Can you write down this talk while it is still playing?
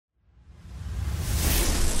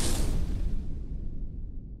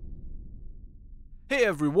Hey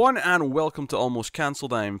everyone, and welcome to Almost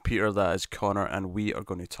Cancelled. I'm Peter, that is Connor, and we are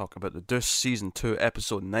going to talk about the Deuce Season 2,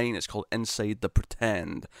 Episode 9. It's called Inside the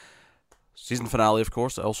Pretend. Season finale, of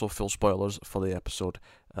course, also full spoilers for the episode,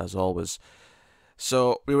 as always.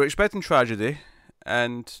 So, we were expecting tragedy,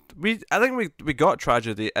 and I think we got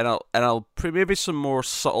tragedy, and I'll maybe some more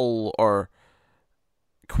subtle or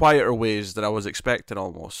quieter ways than I was expecting,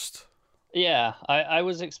 almost. Yeah, I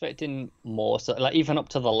was expecting more, so like even up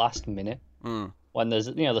to the last minute. When there's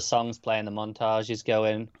the songs playing, the montage is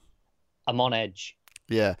going, I'm on edge.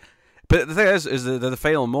 Yeah, but the thing is the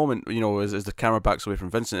final moment, is the camera backs away from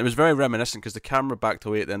Vincent. It was very reminiscent because the camera backed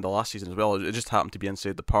away at the end of last season as well. It just happened to be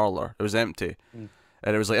inside the parlor. It was empty, and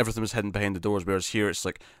it was like everything was hidden behind the doors. Whereas here, it's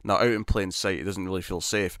like now out in plain sight. It doesn't really feel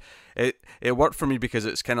safe. It worked for me because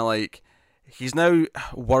it's kind of like he's now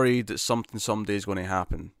worried that something someday is going to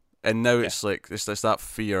happen. And now it's like it's that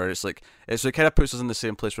fear. It kind of puts us in the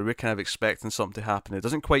same place where we're kind of expecting something to happen. It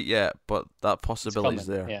doesn't quite yet, but that possibility is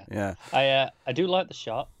there. Yeah. I do like the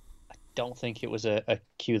shot. I don't think it was a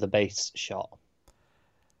cue the bass shot.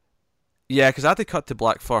 Yeah, because I had to cut to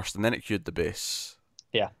black first, and then it cued the bass.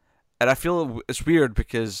 Yeah. And I feel it's weird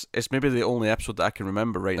because it's maybe the only episode that I can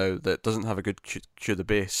remember right now that doesn't have a good cue the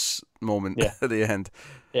bass moment at the end.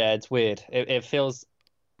 Yeah, it's weird. It feels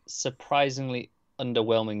surprisingly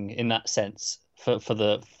underwhelming in that sense for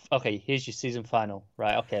the here's your season final,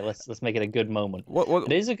 right? Okay, let's make it a good moment.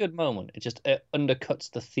 It is a good moment. It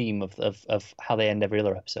undercuts the theme of how they end every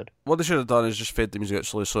other episode. What they should have done is just fade the music out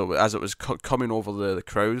slowly, so as it was coming over the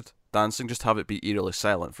crowd dancing, just have it be eerily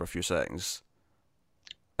silent for a few seconds,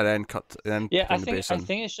 and then cut. And then I think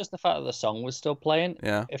it's just the fact that the song was still playing.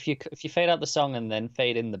 Yeah. If you fade out the song and then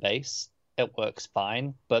fade in the bass, it works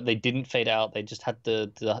fine. But they didn't fade out. They just had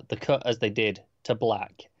the cut as they did to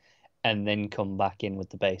black and then come back in with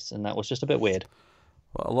the bass, and that was just a bit weird.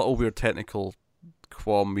 Well, a little weird technical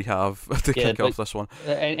qualm we have to kick off this one.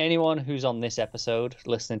 Anyone who's on this episode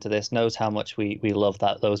listening to this knows how much we love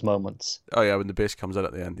those moments. Oh yeah, when the bass comes in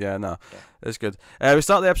at the end. It's good. We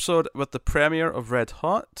start the episode with the premiere of Red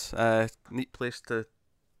Hot. Neat place to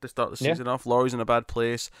start the season off. Laurie's in a bad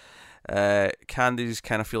place. Candy's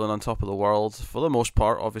kind of feeling on top of the world for the most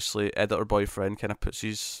part. Obviously, editor boyfriend kind of puts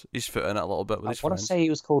his foot in it a little bit with his friends. I want to say he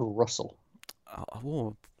was called Russell.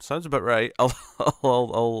 Oh, sounds about right.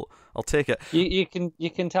 I'll take it. You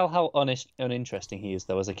can tell how uninteresting he is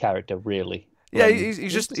though as a character, really. Yeah,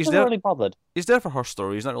 he's not really bothered. He's there for her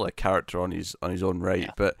story. He's not really a character on his own right,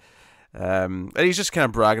 but. And he's just kind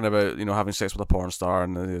of bragging about having sex with a porn star,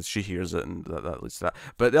 and she hears it, and that leads to that.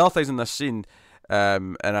 But the other things in this scene.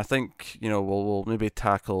 And I think we'll maybe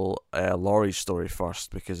tackle Laurie's story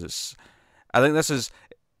first because it's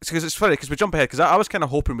funny because we jump ahead because I was kind of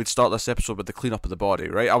hoping we'd start this episode with the cleanup of the body,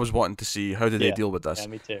 right? I was wanting to see how did they deal with this. Yeah,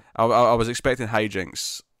 me too. I was expecting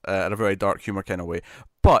hijinks in a very dark humor kind of way,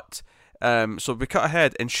 but so we cut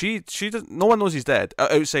ahead and she doesn't. No one knows he's dead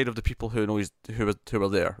outside of the people who know who were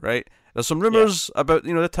there, right? There's some rumors about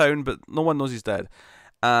the town, but no one knows he's dead,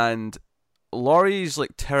 and Laurie's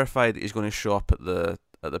like terrified that he's going to show up at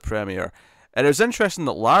the premiere, and it was interesting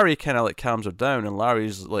that Larry kind of like calms her down, and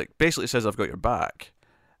Larry's like basically says I've got your back,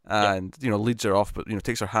 and leads her off, but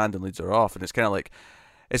takes her hand and leads her off, and it's kind of like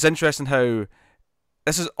it's interesting how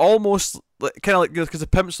this is almost like kind of like because the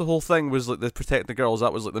pimps the whole thing was like the protecting the girls,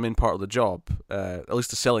 that was like the main part of the job, at least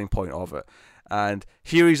the selling point of it, and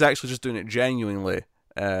here he's actually just doing it genuinely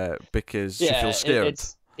because she feels scared.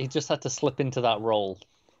 He just had to slip into that role.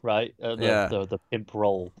 Right, the pimp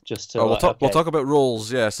role, just to. We'll talk about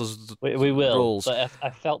roles. Yes, we will. Roles. But I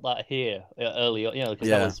felt that here earlier, because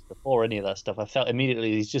that was before any of that stuff. I felt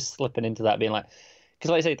immediately he's just slipping into that, being like, because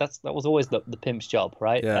like I say, that was always the pimp's job,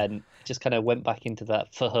 right? Yeah. And just kind of went back into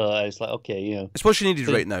that for her. I was like, okay, it's what she needed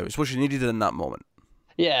right now. It's what she needed in that moment.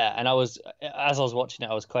 Yeah, and as I was watching it,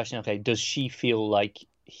 I was questioning, okay, does she feel like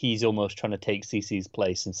he's almost trying to take Cece's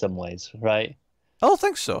place in some ways, right? I don't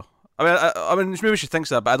think so. I mean, maybe she thinks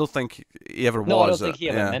that, but I don't think he ever was. No, I don't think he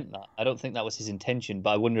ever meant that. I don't think that was his intention, but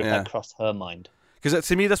I wonder if that crossed her mind. Because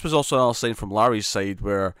to me, this was also another sign from Larry's side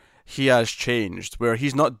where he has changed, where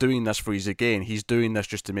he's not doing this for his gain. He's doing this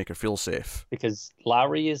just to make her feel safe. Because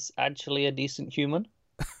Larry is actually a decent human.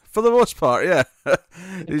 For the most part, yeah.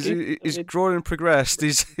 he's grown and progressed.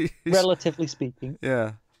 He's relatively speaking.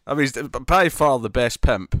 Yeah. I mean, he's by far the best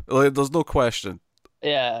pimp. There's no question.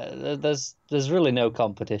 Yeah, there's really no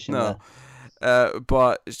competition there.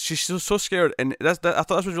 But she's so scared, and I thought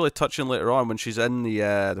this was really touching later on when she's in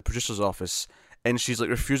the producer's office, and she's like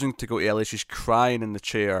refusing to go to LA. She's crying in the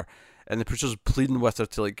chair, and the producer's pleading with her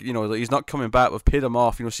to like he's not coming back. We've paid him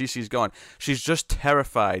off. Cece's gone. She's just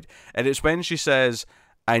terrified, and it's when she says,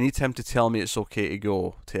 I need him to tell me it's okay to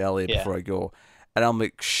go to LA before I go. And I'm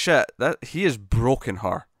like, shit, that he has broken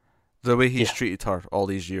her, the way he's treated her all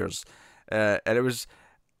these years. And it was,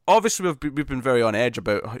 obviously we've been very on edge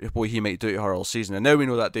about what he might do to her all season, and now we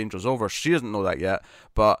know that danger's over. She doesn't know that yet,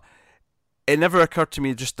 but it never occurred to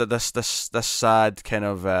me just that this sad kind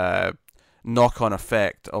of knock-on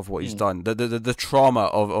effect of what he's done, the trauma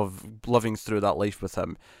of living through that life with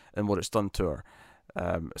him and what it's done to her.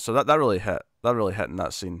 So that really hit. That really hit in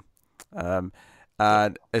that scene.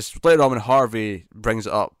 And it's later on when Harvey brings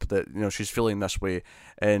it up that, you know, she's feeling this way,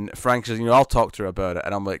 and Frank says, you know, I'll talk to her about it,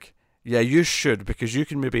 and I'm like, yeah, you should, because you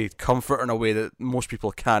can maybe comfort her in a way that most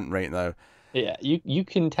people can't right now. Yeah, you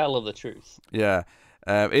can tell her the truth. Yeah.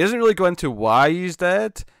 He doesn't really go into why he's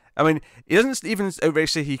dead. I mean, he doesn't even outright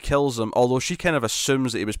say he kills him, although she kind of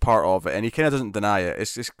assumes that he was part of it, and he kind of doesn't deny it.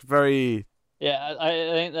 It's very... Yeah, I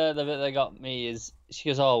think the bit that got me is, she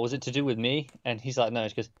goes, oh, was it to do with me? And he's like, no.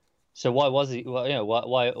 She goes, so why was he, well, you know,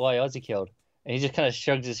 why was he killed? And he just kind of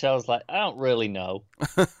shrugs his shoulders like, I don't really know.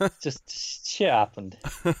 Just shit happened.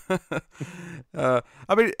 I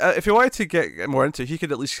mean, if he wanted to get more into it, he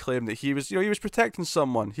could at least claim that he was, you know, he was protecting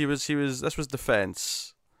someone. This was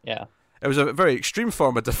defense. Yeah. It was a very extreme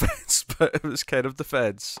form of defense, but it was kind of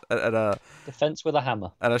defense. And a defense with a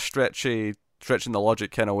hammer. And a stretching the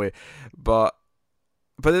logic kind of way. But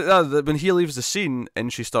when he leaves the scene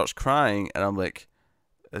and she starts crying, and I'm like,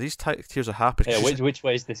 are these tears are happy? Yeah, which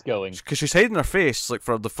way is this going? Because she's hiding her face like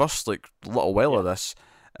for the first little while of this,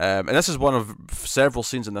 and this is one of several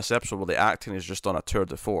scenes in this episode where the acting is just on a tour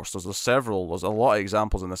de force. There's a lot of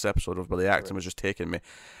examples in this episode of where the acting was just taking me.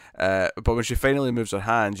 But when she finally moves her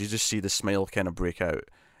hands, you just see the smile kind of break out,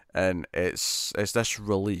 and it's this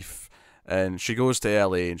relief. And she goes to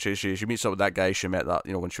LA and she meets up with that guy she met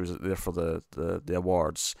when she was there for the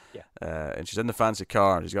awards. Yeah. And she's in the fancy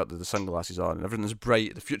car and she's got the sunglasses on and everything's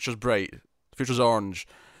bright. The future's bright. The future's orange.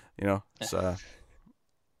 You know. It's, I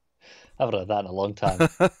haven't heard that in a long time.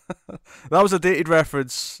 That was a dated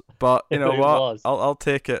reference, but you know what? I'll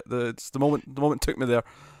take it. The moment took me there.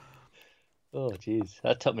 Oh jeez,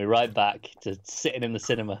 that took me right back to sitting in the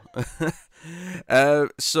cinema.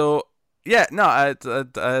 So. Yeah, no,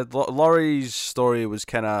 Laurie's story was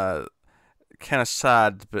kind of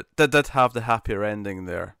sad, but did have the happier ending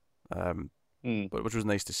there, but which was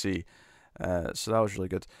nice to see. So that was really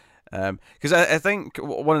good. Because I think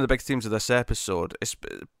one of the big themes of this episode is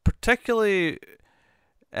particularly,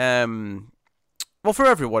 well, for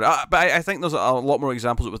everyone, but I think there's a lot more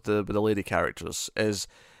examples with the lady characters, is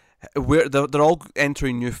where they're all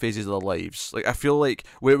entering new phases of their lives. Like, I feel like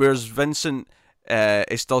whereas Vincent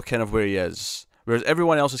is still kind of where he is, whereas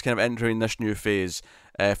everyone else is kind of entering this new phase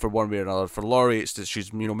for one way or another. For Laurie, it's that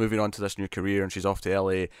she's moving on to this new career and she's off to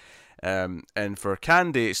LA. And for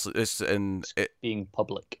Candy, it's being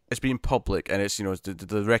public. It's being public, and it's it's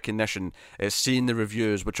the recognition. It's seeing the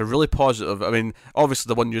reviews, which are really positive. I mean, obviously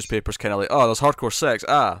the one newspaper's kind of like, oh, there's hardcore sex.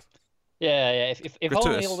 Yeah. If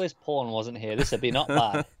only all this porn wasn't here, this would be not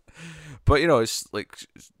bad. But it's like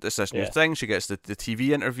this new thing. She gets the TV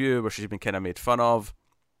interview where she's been kind of made fun of.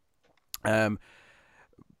 But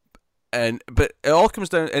it all comes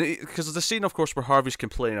down, and because of the scene, of course, where Harvey's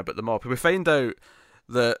complaining about the mob. We find out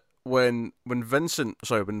that when Frankie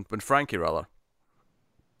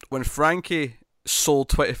sold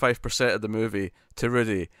 25% of the movie to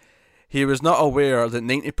Rudy, he was not aware that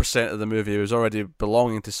 90% of the movie was already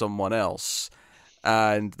belonging to someone else.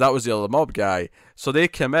 And that was the other mob guy. So they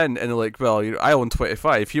come in and they're like, well, I own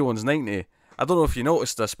 25, he owns 90. I don't know if you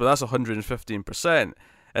noticed this, but that's 115%.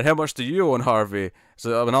 And how much do you own, Harvey?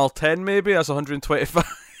 So I mean, all 10 maybe? That's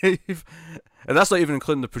 125. And that's not even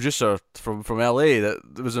including the producer from LA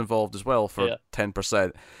that was involved as well for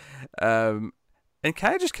 10%. And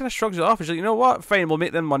Kai just kind of shrugs it off. He's like, you know what? Fine, we'll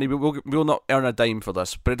make them money, but we'll not earn a dime for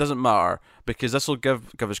this. But it doesn't matter because this will give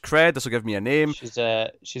us cred. This will give me a name.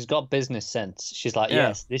 She's got business sense. She's like,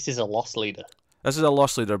 yes, this is a loss leader. This is a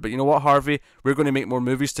loss leader. But you know what, Harvey? We're going to make more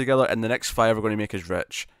movies together, and the next 5 are going to make us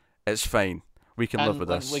rich. It's fine. We can live with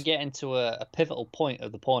this. We're getting to a pivotal point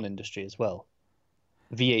of the porn industry as well.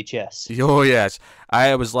 VHS. Oh yes,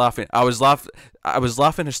 I was laughing. I was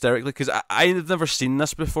laughing hysterically because I had never seen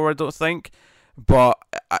this before. I don't think. But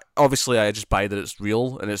obviously, I just buy that it's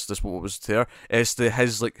real and it's just what was there. It's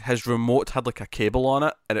his remote had like a cable on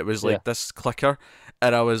it, and it was like this clicker,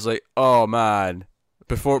 and I was like, oh man,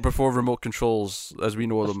 before remote controls as we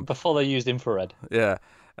know them, before they used infrared. Yeah,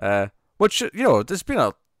 which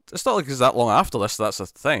it's not like it's that long after this. That's a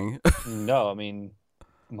thing. No, I mean,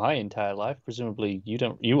 my entire life, presumably you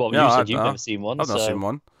don't. You said you've never seen one. I've not seen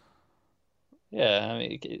one. Yeah, I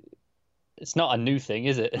mean, it's not a new thing,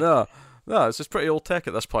 is it? No. No, it's just pretty old tech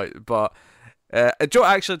at this point. But Joe,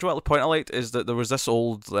 actually, the point I liked is that there was this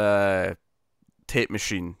old tape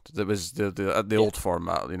machine that was the old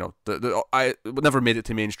format. You know, I never made it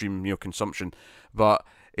to mainstream consumption, but.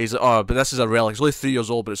 He's like, oh, but this is a relic. It's only 3 years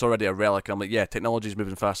old, but it's already a relic. And I'm like, yeah, technology's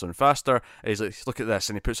moving faster and faster. And he's like, look at this,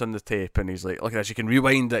 and he puts in the tape, and he's like, look at this. You can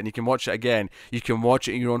rewind it, and you can watch it again. You can watch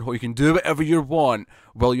it in your own home. You can do whatever you want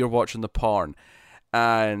while you're watching the porn.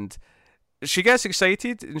 And she gets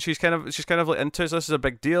excited, and she's kind of like into it. So this is a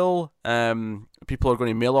big deal. People are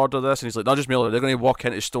going to mail order this, and he's like, not just mail order. They're going to walk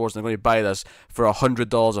into stores and they're going to buy this for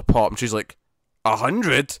 $100 a pop. And she's like,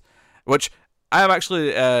 100, which. I am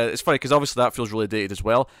actually. It's funny because obviously that feels really dated as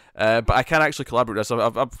well. But I can actually collaborate with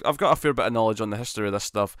this. I've got a fair bit of knowledge on the history of this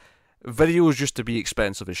stuff. Videos used to be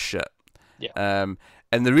expensive as shit. Yeah.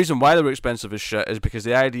 And the reason why they were expensive as shit is because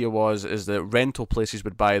the idea is that rental places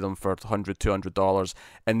would buy them for $100, $200,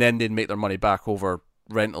 and then they'd make their money back over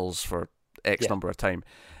rentals for X number of time.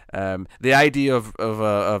 The idea of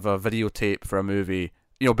a videotape for a movie,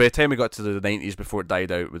 by the time we got to the 90s before it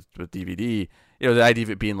died out with DVD. The idea of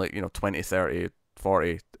it being like 20, 30,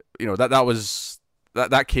 40,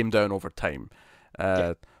 that came down over time.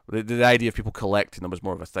 The idea of people collecting them was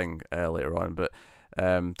more of a thing later on, but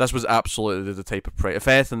this was absolutely the type of price. If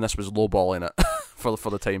anything, this was lowballing it for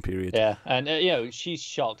the time period. Yeah, and she's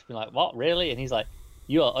shocked, being like, "What, really?" And he's like,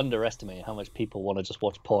 "You are underestimating how much people want to just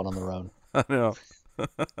watch porn on their own." I know.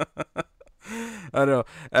 I know.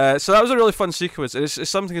 So that was a really fun sequence. It's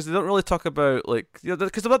something because they don't really talk about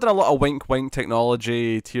because they've done a lot of wink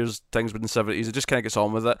teachers things within the 70s. It just kind of gets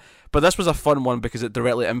on with it. But this was a fun one because it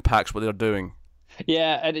directly impacts what they're doing.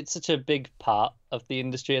 Yeah, and it's such a big part of the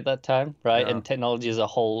industry at that time, right? Yeah. And technology as a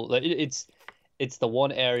whole, it's the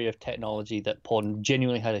one area of technology that porn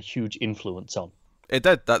genuinely had a huge influence on. It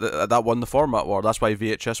did. That won the format war. That's why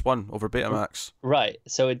VHS won over Betamax. Right.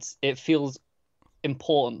 So it feels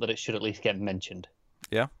important that it should at least get mentioned.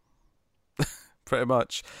 Yeah. Pretty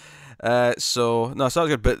much. So that was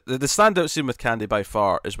good. But the standout scene with Candy by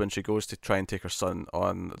far is when she goes to try and take her son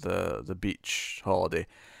on the beach holiday.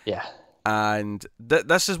 Yeah. And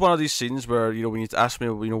this is one of these scenes where when you ask me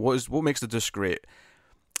what makes the Deuce great,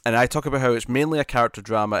 and I talk about how it's mainly a character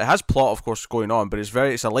drama. It has plot, of course, going on, but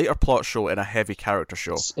it's a lighter plot show and a heavy character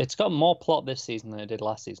show. It's got more plot this season than it did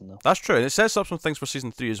last season, though. That's true, and it sets up some things for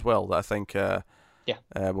season 3 as well that I think we're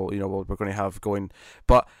going to have going.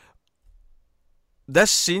 But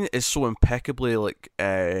this scene is so impeccably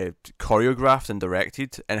choreographed and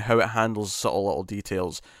directed, and how it handles subtle little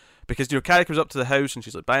details. Because Carrie comes up to the house and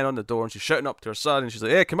she's like banging on the door and she's shouting up to her son and she's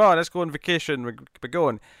like, "Hey, come on, let's go on vacation. We're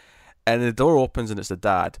going." And the door opens and it's the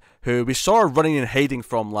dad who we saw running and hiding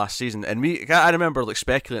from last season. And I remember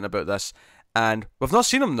speculating about this, and we've not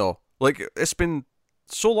seen him though. It's been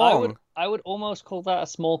so long. I would almost call that a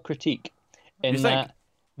small critique, in that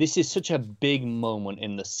this is such a big moment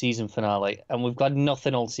in the season finale, and we've got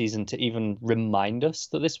nothing all season to even remind us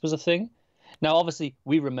that this was a thing. Now, obviously,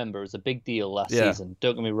 we remember it was a big deal last season.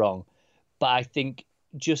 Don't get me wrong, but I think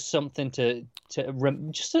just something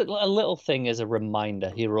just a little thing as a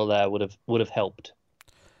reminder here or there would have helped.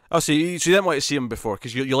 Oh, so you didn't want to see him before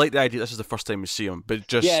because you like the idea this is the first time you see him, but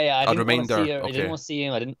just a reminder. I didn't want to see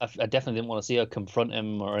him. I definitely didn't want to see her confront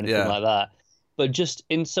him or anything like that. But just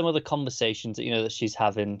in some of the conversations that she's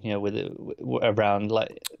having, with around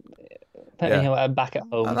back at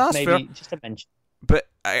home, maybe fair. Just a mention. But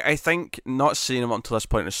I think not seeing him up to this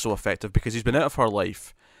point is so effective because he's been out of her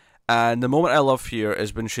life. And the moment I love here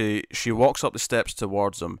is when she walks up the steps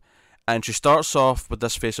towards him, and she starts off with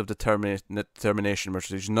this face of determination where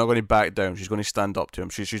she's not going to back down. She's going to stand up to him.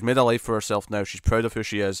 She's made a life for herself now. She's proud of who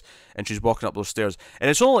she is, and she's walking up those stairs. And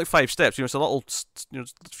it's only 5 steps. It's a little,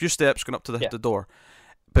 few steps going up to the door.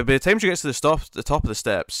 But by the time she gets to the top of the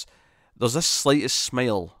steps, there's this slightest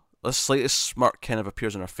smile. This slightest smirk kind of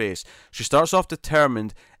appears on her face. She starts off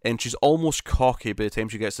determined, and she's almost cocky by the time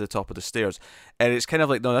she gets to the top of the stairs. And it's kind of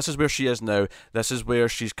like, no, this is where she is now. This is where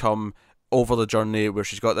she's come over the journey, where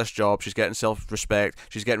she's got this job. She's getting self-respect.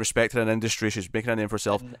 She's getting respected in an industry. She's making a name for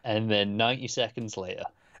herself. And then 90 seconds later.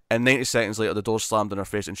 And 90 seconds later, the door's slammed in her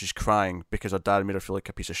face, and she's crying because her dad made her feel like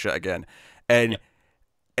a piece of shit again. And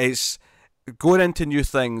it's going into new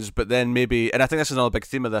things, but then maybe, and I think this is another big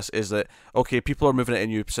theme of this, is that, okay, people are moving into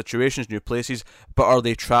new situations, new places, but are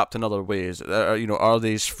they trapped in other ways? Are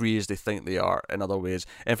they as free as they think they are in other ways?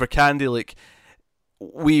 And for Candy,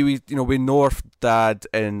 we know her dad,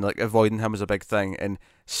 and avoiding him is a big thing, and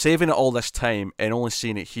saving it all this time and only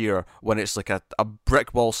seeing it here when it's like a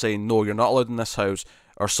brick wall saying, no, you're not allowed in this house,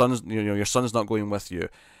 or your son's not going with you.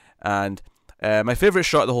 And my favourite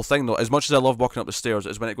shot of the whole thing, though, as much as I love walking up the stairs,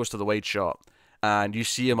 is when it goes to the wide shot. and you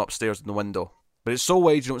see him upstairs in the window, but it's so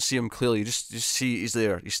wide you don't see him clearly. You just see he's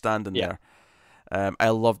there. He's standing there. I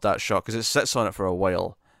love that shot because it sits on it for a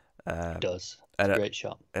while. It does. It's a great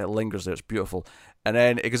shot. It lingers there. It's beautiful. And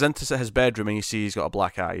then it goes into his bedroom and you see he's got a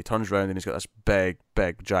black eye. He turns around and he's got this big,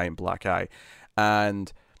 giant black eye.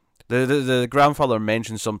 And the grandfather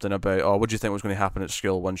mentions something about, what do you think was going to happen at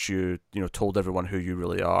school once you told everyone who you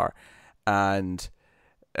really are? And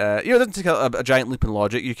it doesn't take a giant leap in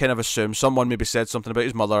logic. You kind of assume someone maybe said something about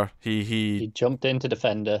his mother. He jumped in to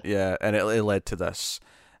defend her. Yeah, and it led to this.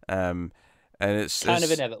 And it's kind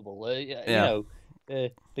of inevitable. You know,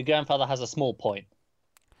 the grandfather has a small point.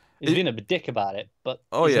 He's being a dick about it, but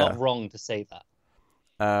he's not wrong to say that.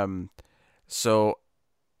 So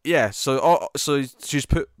she's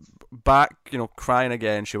put back, crying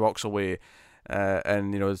again. She walks away,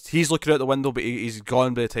 and he's looking out the window, but he's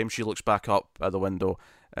gone by the time she looks back up at the window,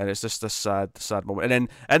 and it's just this sad moment. And then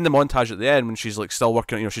in the montage at the end, when she's like still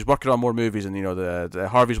working, she's working on more movies, and the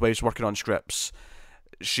Harvey's wife's working on scripts.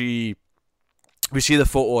 We see the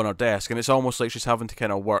photo on her desk, and it's almost like she's having to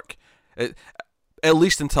kind of work it, at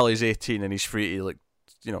least until he's 18 and he's free to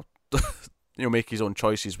make his own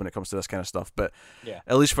choices when it comes to this kind of stuff. But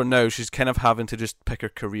at least for now, she's kind of having to just pick her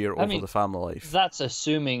career over the family life. That's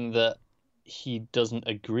assuming that he doesn't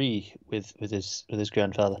agree with his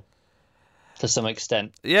grandfather to some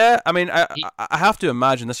extent. Yeah, I mean, I have to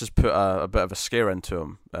imagine this has put a bit of a scare into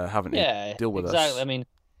him, having to deal with this. Exactly. I mean,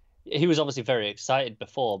 he was obviously very excited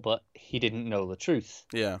before, but he didn't know the truth.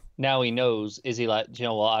 Yeah. Now he knows. Is he like, do you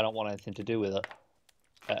know what? I don't want anything to do with it.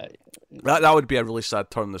 That would be a really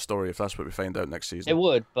sad turn in the story if that's what we find out next season. It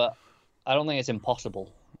would, but I don't think it's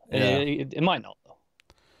impossible. Yeah. It might not, though.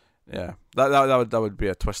 Yeah, that would be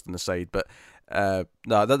a twist in the side, but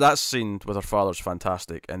no, that scene with her father's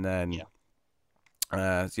fantastic, and then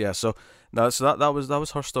so that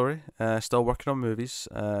was her story. Still working on movies.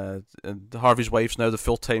 And Harvey's wife's now the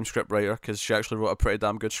full-time script writer because she actually wrote a pretty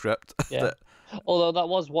damn good script. Yeah. Although that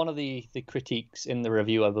was one of the critiques in the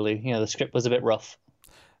review, I believe. The script was a bit rough.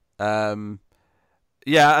 It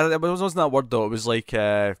wasn't that word though. It was like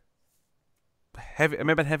heavy,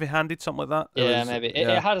 maybe heavy-handed, something like that. Maybe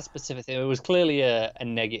it had a specific thing. It was clearly a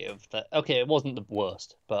negative. That it wasn't the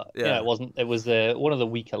worst, but it wasn't. It was one of the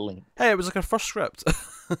weaker links. Hey, it was like her first script.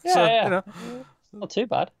 Not too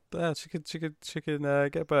bad. Yeah, she can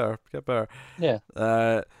get better. Yeah.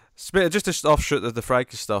 Just to offshoot the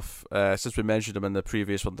Frankie stuff, since we mentioned him in the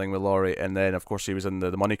previous one thing with Laurie, and then of course he was in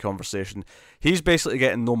the money conversation. He's basically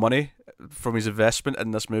getting no money from his investment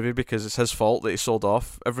in this movie because it's his fault that he sold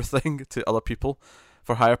off everything to other people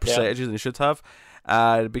for higher percentages than he should have.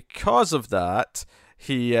 And because of that,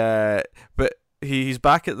 he's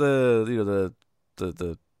back at the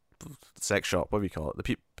sex shop. What do you call it?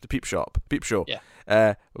 The peep show.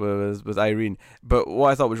 Yeah. With Irene. But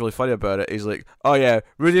what I thought was really funny about it is like, oh yeah,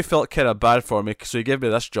 Rudy felt kind of bad for me, so he gave me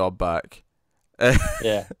this job back.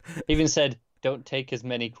 Yeah. Even said, don't take as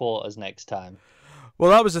many quarters next time. Well,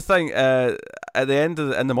 that was the thing. At the end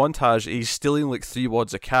in the montage, he's stealing like 3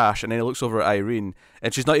 wads of cash, and then he looks over at Irene,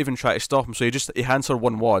 and she's not even trying to stop him. So he hands her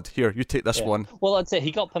 1 wad. Here, you take this one. Well, that's it. He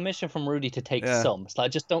got permission from Rudy to take some. It's like,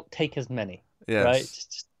 just don't take as many. Yes. Right?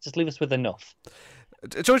 Just leave us with enough.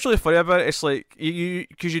 It's always really funny about it. It's like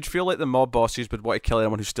because you'd feel like the mob bosses would want to kill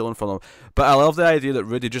anyone who's stealing from them. But I love the idea that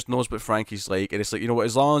Rudy just knows what Frankie's like, and it's like, you know what?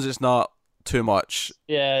 As long as it's not too much.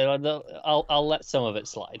 Yeah, I'll let some of it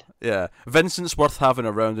slide. Yeah, Vincent's worth having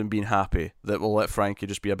around and being happy. That will let Frankie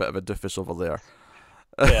just be a bit of a doofus over there.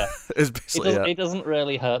 Yeah, it's basically it doesn't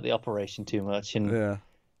really hurt the operation too much, and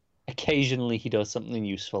occasionally he does something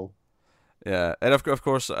useful. Yeah, and of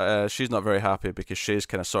course, she's not very happy because Shay's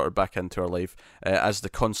kind of sorted back into her life as the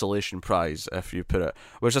consolation prize, if you put it.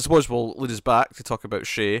 Which I suppose will lead us back to talk about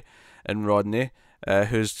Shay and Rodney,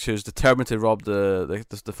 who's determined to rob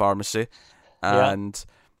the pharmacy, and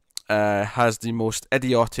has the most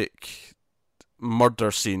idiotic murder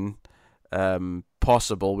scene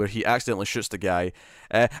possible, where he accidentally shoots the guy.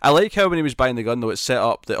 I like how when he was buying the gun, though, it's set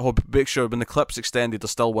up that make sure when the clip's extended,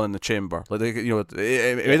 there's still one in the chamber. Like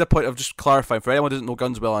it made a point of just clarifying for anyone who doesn't know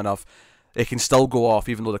guns well enough, it can still go off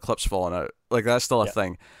even though the clip's falling out. Like that's still a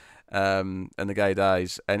thing. And the guy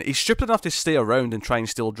dies, and he's stupid enough to stay around and try and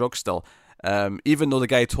steal drugs still. Even though the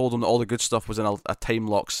guy told him that all the good stuff was in a time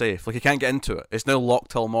locked safe, like he can't get into it. It's now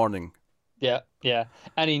locked till morning. Yeah,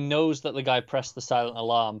 and he knows that the guy pressed the silent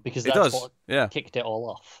alarm because that's what kicked it all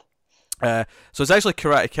off. So it's actually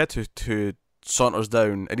Karate Kid who saunters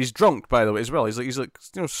down, and he's drunk, by the way, as well. He's like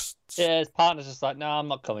yeah, his partner's just like, no, I'm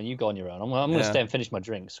not coming. You go on your own. I'm going to stay and finish my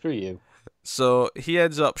drink. Screw you. So he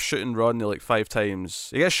ends up shooting Rodney like 5 times.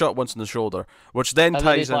 He gets shot once in the shoulder, which then and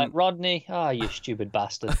ties he's in. Like, Rodney, you stupid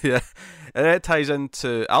bastard. Yeah, and then it ties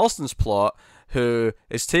into Alison's plot, who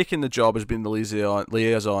is taking the job as being the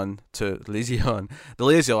liaison to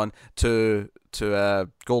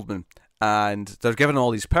Goldman, and they're giving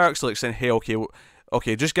all these perks, like saying, "Hey,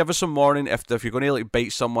 okay, just give us some warning if you're going to like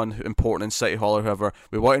bite someone important in City Hall or whoever.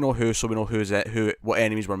 We want to know who, so we know what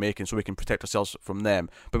enemies we're making, so we can protect ourselves from them.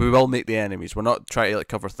 But we will make the enemies. We're not trying to like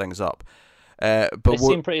cover things up." But it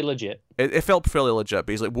seemed pretty legit. It felt fairly legit.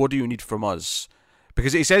 But he's like, "What do you need from us?"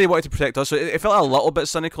 Because he said he wanted to protect us, so it felt a little bit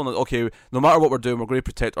cynical. And okay, no matter what we're doing, we're going to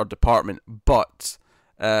protect our department, but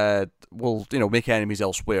we'll make enemies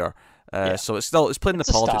elsewhere. So it's playing the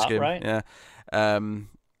politics game, right? Yeah. And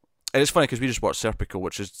it's funny because we just watched Serpico,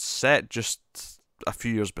 which is set just a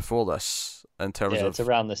few years before this in terms of it's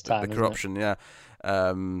around this time, the corruption. Yeah,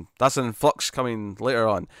 that's in Flux coming later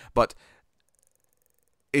on, but.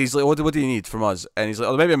 He's like, what do you need from us? And he's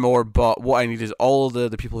like, maybe more, but what I need is all the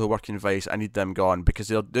people who work in Vice, I need them gone, because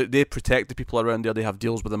they protect the people around there. They have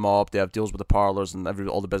deals with the mob, they have deals with the parlours and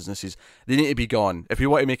all the businesses. They need to be gone. If we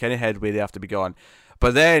want to make any headway, they have to be gone.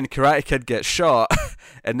 But then Karate Kid gets shot,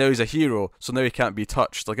 and now he's a hero, so now he can't be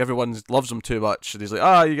touched. Like, everyone loves him too much, and he's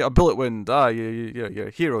like, you got a bullet wound, you're a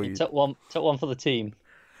hero. He took one for the team.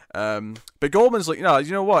 But Goldman's like, no,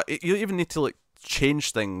 you know what? You even need to like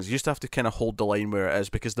change things. You just have to kind of hold the line where it is,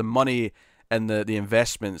 because the money and the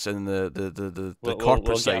investments and the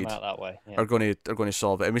corporate side that way, yeah. are going to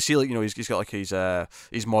solve it. And we see, like, he's got like he's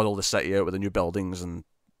modeled the city out with the new buildings and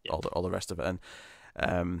all the rest of it.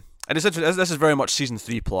 And it's interesting. This is very much season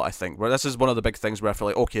 3 plot, I think, where this is one of the big things where I feel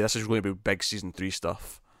like, okay, this is going to be big season 3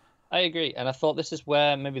 stuff. I agree, and I thought this is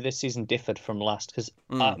where maybe this season differed from last, because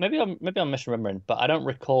maybe I'm misremembering, but I don't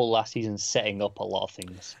recall last season setting up a lot of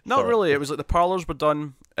things. Not really. It was like the parlors were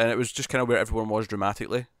done, and it was just kind of where everyone was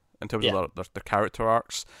dramatically in terms of their character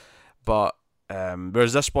arcs. But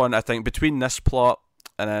whereas this one, I think, between this plot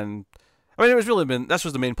and then, I mean, this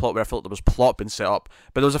was the main plot where I felt there was plot being set up,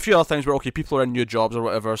 but there was a few other things where, okay, people are in new jobs or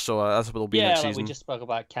whatever, so that's what it'll be next season. We just spoke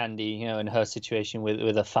about Candy, and her situation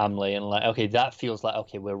with her family, and like, okay, that feels like,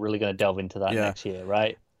 okay, we're really going to delve into that next year,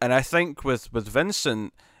 right? And I think with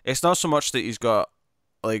Vincent, it's not so much that he's got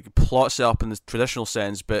like plot set up in the traditional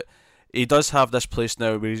sense, but he does have this place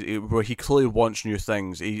now where he clearly wants new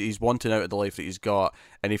things. He's wanting out of the life that he's got,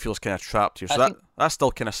 and he feels kind of trapped here. So that's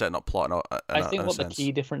still kind of setting up plot. I think what the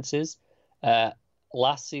key difference is.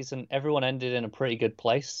 Last season, everyone ended in a pretty good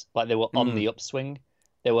place. Like, they were on the upswing.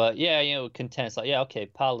 They were, content. It's like, okay,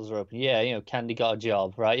 parlors are open. Candy got a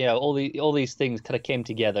job, right? All these things kind of came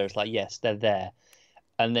together. It's like, yes, they're there.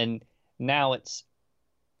 And then now it's,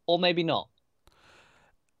 or maybe not.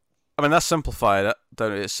 I mean, that's simplified it down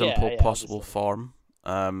to its simple possible obviously. Form.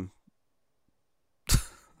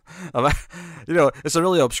 It's a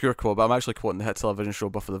really obscure quote, but I'm actually quoting the hit television show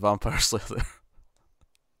Buffy the Vampire Slayer.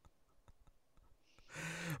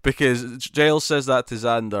 Because Giles says that to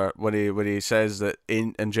Xander when he says that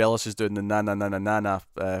Angelus is doing the nana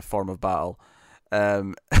form of battle,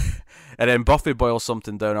 and then Buffy boils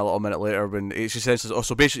something down a little minute later when she says, "Oh,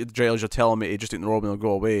 so basically, Giles, you're telling me to just ignore me and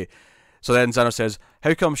go away." So then Xander says,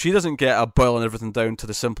 "How come she doesn't get a boiling everything down to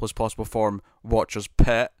the simplest possible form, Watcher's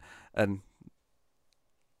pet?" And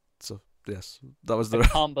so yes, that was the. I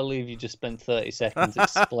can't believe you just spent 30 seconds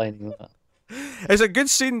explaining that. It's a good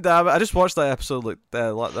scene, damn it. I just watched that episode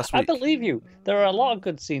last week. I believe you. There are a lot of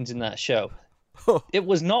good scenes in that show. It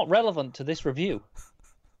was not relevant to this review.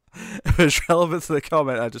 It was relevant to the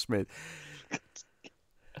comment I just made.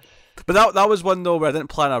 But that was one, though, where I didn't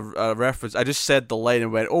plan a reference. I just said the line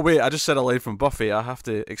and went, oh, wait, I just said a line from Buffy. I have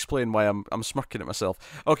to explain why I'm smirking at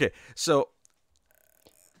myself. Okay, so...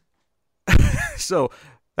 so,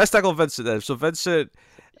 let's tackle Vincent then. So, Vincent...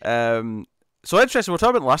 So interesting, we're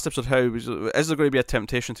talking about in the last episode how is there going to be a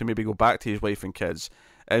temptation to maybe go back to his wife and kids,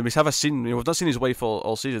 and we have a scene. We've not seen his wife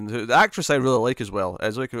all season. The actress I really like as well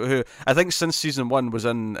is like who I think since season 1 was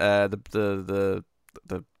in the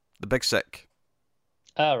Big Sick.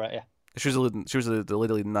 Oh right, yeah. She was the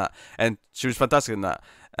lady leading that, and she was fantastic in that.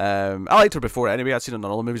 I liked her before anyway. I'd seen her in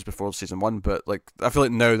other movies before season 1, but like I feel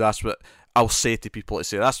like now that's what I'll say to people to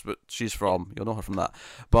say that's what she's from. You'll know her from that,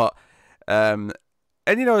 but.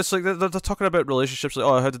 And it's like they're talking about relationships, like,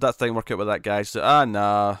 oh, how did that thing work out with that guy? So,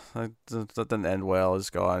 nah, that didn't end well. It's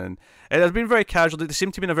gone, and it's been very casual. They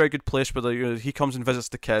seem to be in a very good place where he comes and visits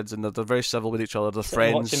the kids, and they're very civil with each other. They're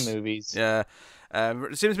friends. Watching movies. Yeah,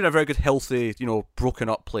 it seems to be in a very good, healthy, broken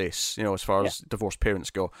up place. As far as divorced parents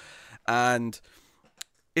go, and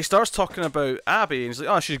he starts talking about Abby, and he's like,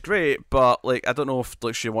 "Oh, she's great, but like I don't know if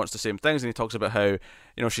like she wants the same things." And he talks about how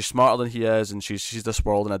she's smarter than he is, and she's this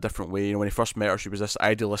world in a different way. When he first met her, she was this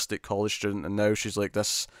idealistic college student, and now she's like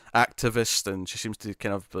this activist, and she seems to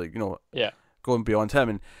kind of like going beyond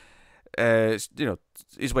him. And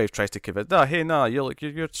his wife tries to convince,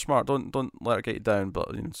 you're smart. Don't let her get you down. But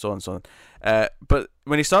so on and so on. But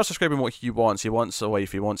when he starts describing what he wants a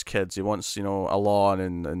wife, he wants kids, he wants a lawn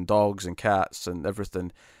and dogs and cats and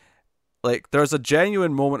everything. Like there's a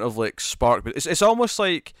genuine moment of like spark, but it's almost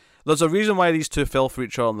like there's a reason why these two fell for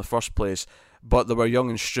each other in the first place. But they were young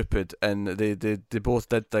and stupid, and they both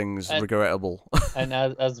did things regrettable. And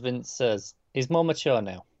as Vince says, he's more mature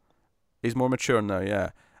now. He's more mature now, yeah.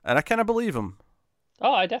 And I kind of believe him.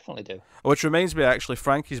 Oh, I definitely do. Which reminds me, actually,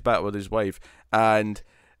 Frankie's back with his wife, and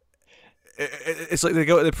it's like they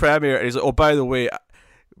go to the premiere, and he's like, "Oh, by the way,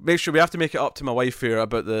 make sure we have to make it up to my wife here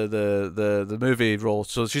about the movie role."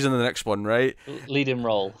 So she's in the next one, right? Leading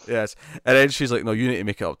role. Yes, and then she's like, "No, you need to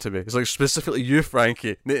make it up to me." It's like specifically you,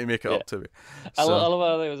 Frankie, need to make it up to me. I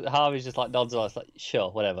love how Harvey's just like nods. It's like, sure,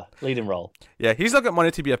 whatever, leading role. Yeah, he's not got money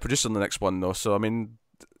to be a producer in the next one though. So I mean,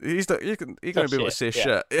 he's going to be able to say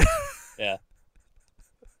shit. Yeah.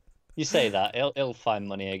 You say that, he'll find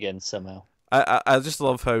money again somehow. I just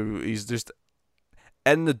love how he's just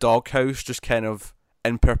in the doghouse, just kind of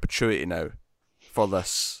in perpetuity now for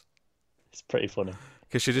this. It's pretty funny.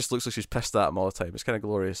 Because she just looks like she's pissed at him all the time. It's kind of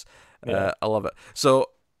glorious. Yeah. I love it. So,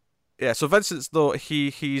 yeah, so Vincent's, though,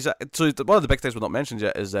 he's... So one of the big things we've not mentioned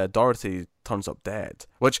yet is Dorothy turns up dead.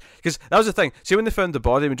 Because that was the thing. See, when they found the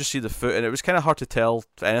body, we just see the foot, and it was kind of hard to tell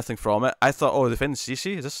anything from it. I thought, they found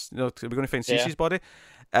Cece? Is this, are we going to find Cece's body?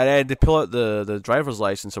 And then they pull out the driver's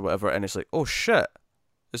license or whatever, and it's like, oh shit,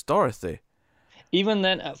 it's Dorothy. Even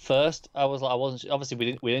then, at first, I wasn't.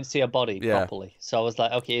 Obviously, we didn't see her body properly, so I was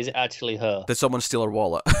like, okay, is it actually her? Did someone steal her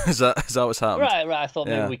wallet? is that what's happened? Right. I thought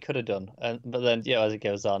maybe we could have done, but then as it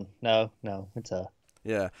goes on, no, it's her.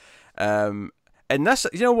 Yeah, and this,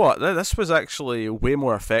 you know what? This was actually way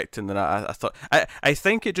more affecting than I thought. I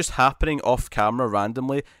think it just happening off camera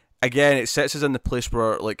randomly. Again, it sets us in the place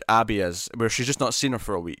where like Abby is, where she's just not seen her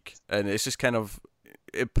for a week, and it's just kind of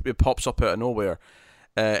it pops up out of nowhere.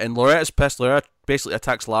 And Loretta's pissed. Loretta basically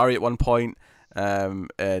attacks Larry at one point,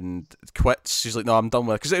 and quits. She's like, "No, I'm done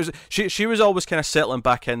with it." Because she was always kind of settling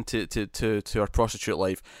back into to her prostitute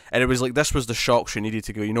life, and it was like this was the shock she needed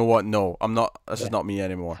to go. You know what? No, I'm not. This is not me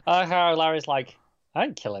anymore. How Larry's like, I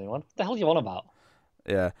didn't kill anyone. What the hell are you on about?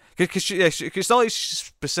 Yeah, because it's not like she's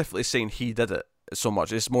specifically saying he did it so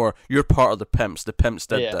much. It's more you're part of the pimps. The pimps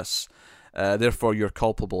did this. Therefore, you're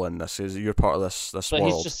culpable in this. You're part of this but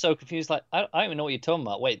world. He's just so confused. Like, I don't even know what you're talking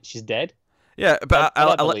about. Wait, she's dead? Yeah, but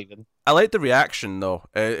I believe him. I like the reaction though.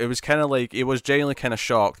 It was kind of like he was genuinely kind of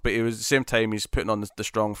shocked, but it was at the same time he's putting on the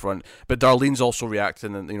strong front. But Darlene's also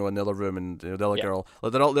reacting, in the other room, and the other girl.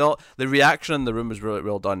 Like the reaction in the room was really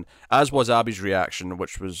well done, as was Abby's reaction,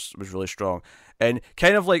 which was really strong. And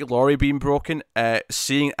kind of like Laurie being broken,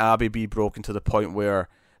 seeing Abby be broken to the point where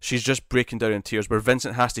she's just breaking down in tears, where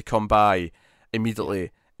Vincent has to come by immediately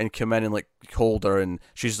and come in and like hold her, and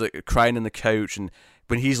she's like crying on the couch, and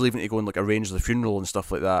when he's leaving to go and like arrange the funeral and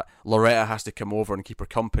stuff like that, Loretta has to come over and keep her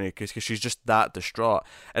company because she's just that distraught.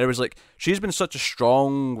 And it was like she's been such a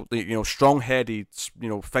strong, strong-headed,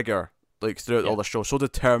 figure like throughout all the show, so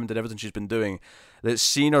determined in everything she's been doing, that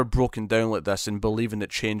seeing her broken down like this and believing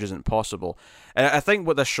that change isn't possible. And I think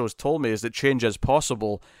what this show's told me is that change is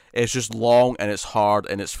possible. It's just long and it's hard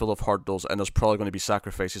and it's full of hurdles, and there's probably going to be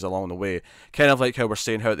sacrifices along the way. Kind of like how we're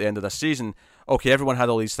saying how at the end of this season, okay, everyone had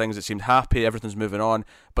all these things that seemed happy, everything's moving on,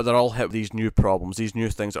 but they're all hit with these new problems, these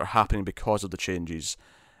new things that are happening because of the changes.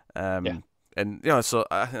 And so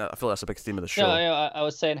I feel like that's a big theme of the show. I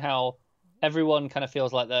was saying how everyone kind of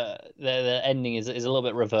feels like the ending is a little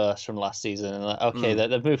bit reversed from last season, and like, okay,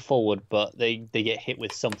 they've moved forward, but they get hit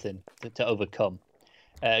with something to overcome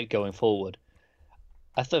going forward.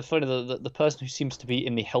 I thought funny the person who seems to be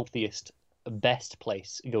in the healthiest, best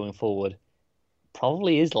place going forward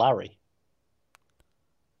probably is Larry.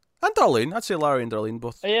 And Darlene. I'd say Larry and Darlene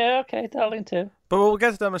both. Yeah, okay, Darlene too. But we'll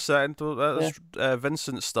get to them in a second.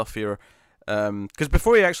 Vincent's stuff here. Because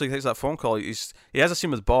before he actually takes that phone call, he has a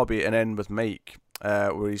scene with Bobby and then with Mike,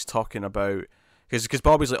 where he's talking about... Because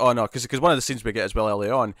Bobby's like, oh no, because one of the scenes we get as well early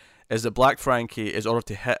on is that Black Frankie is ordered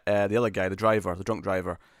to hit the other guy, the drunk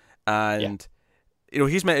driver. And,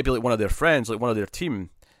 he's meant to be like one of their friends, like one of their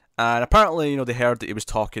team. And apparently, they heard that he was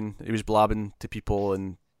talking, he was blabbing to people,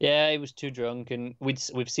 and... Yeah, he was too drunk, and we've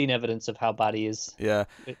seen evidence of how bad he is. Yeah,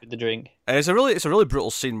 with the drink. And it's a really brutal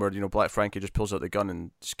scene where Black Frankie just pulls out the gun and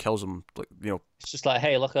just kills him. Like it's just like,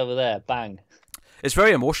 hey, look over there, bang. it's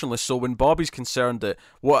very emotionless. So when Bobby's concerned that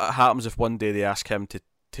what happens if one day they ask him to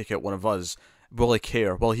take out one of us, will he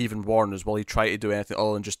care? Will he even warn us? Will he try to do anything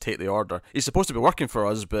other than just take the order? He's supposed to be working for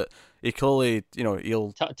us, but he clearly,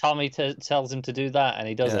 he'll... Tommy tells him to do that, and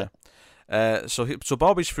he does it. So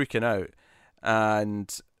Bobby's freaking out, and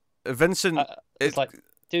Vincent... it's like,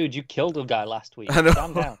 dude, you killed a guy last week. I know.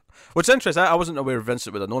 Calm down. What's interesting, I wasn't aware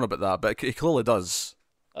Vincent would have known about that, but he clearly does.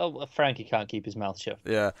 Oh, well, Frankie can't keep his mouth shut.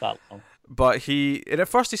 Yeah. That long. But at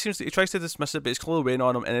first he tries to dismiss it, but it's clearly weighing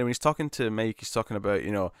on him. And then when he's talking to Mike, he's talking about,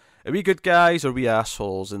 are we good guys or are we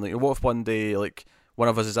assholes? And like, what if one day like one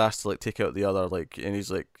of us is asked to like take out the other? Like, and he's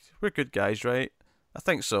like, we're good guys, right? I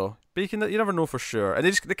think so, but you never know for sure. And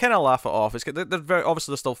they kind of laugh it off. They're very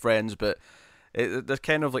obviously they're still friends, but they're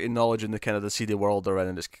kind of like acknowledging the kind of the seedy world they're in,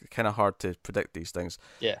 and it's kind of hard to predict these things.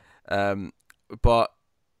 Yeah. But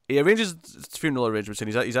he arranges funeral arrangements,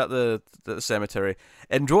 and he's at the cemetery.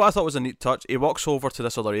 And what I thought was a neat touch, he walks over to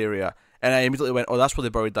this other area, and I immediately went, "Oh, that's where they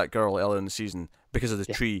buried that girl earlier in the season because of the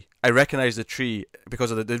tree." I recognised the tree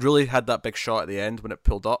because they really had that big shot at the end when it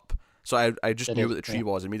pulled up, so I just knew what the tree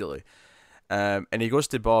was immediately. And he goes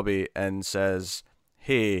to Bobby and says,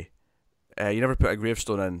 "Hey, you never put a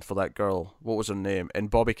gravestone in for that girl. What was her name?" And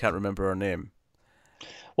Bobby can't remember her name.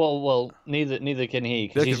 Well, neither can he,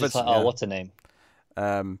 because he's just like, "Oh, what's her name?"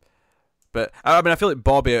 But I mean, I feel like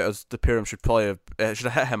Bobby out of the pair of them should probably have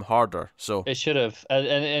hit him harder. So it should have,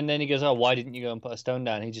 and then he goes, "Oh, why didn't you go and put a stone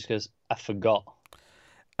down?" He just goes, "I forgot."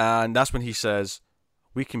 And that's when he says,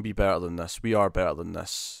 "We can be better than this. We are better than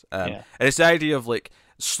this." And it's the idea of like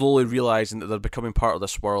slowly realizing that they're becoming part of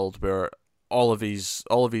this world where all of these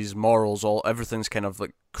morals, everything's kind of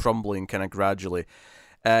like crumbling, kind of gradually.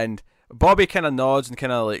 And Bobby kind of nods and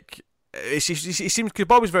kind of like. He seems, because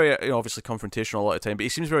Bobby's very obviously confrontational a lot of the time, but he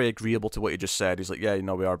seems very agreeable to what he just said. He's like, yeah,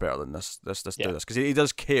 we are better than this. Let's do this, because he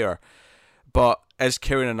does care, but is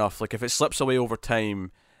caring enough? Like if it slips away over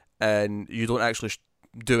time and you don't actually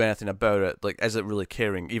do anything about it, like is it really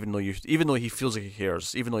caring? Even though he feels like he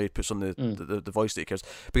cares, even though he puts on the voice that he cares.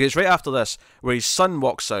 Because it's right after this where his son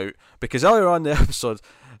walks out, because earlier on in the episode,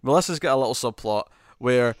 Melissa's got a little subplot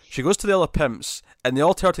where she goes to the other pimps and they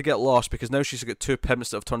all tell her to get lost because now she's got two pimps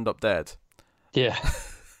that have turned up dead. Yeah.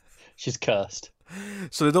 She's cursed.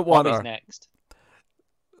 So they don't want Bobby's her. Next.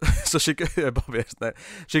 So Bobby is next.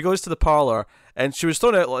 She goes to the parlour and she was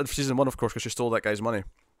thrown out in season 1, of course, because she stole that guy's money.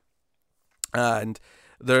 And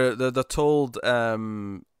they're told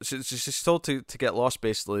she's told to get lost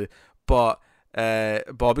basically, but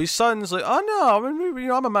Bobby's son's like, "Oh no, I mean,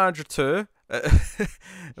 I'm a manager too."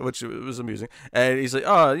 Which was amusing, and he's like,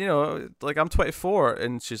 "Oh, like I'm 24,"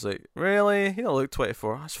 and she's like, "Really? You don't look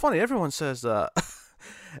 24." It's funny, everyone says that.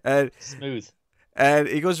 And smooth. And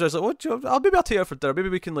he goes, "Like, I'll take you out for dinner. Maybe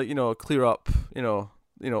we can clear up,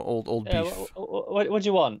 old beef." What do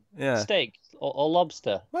you want? Yeah, steak or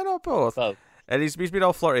lobster? Why not both? And he's been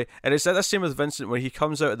all flirty, and it's the same with Vincent where he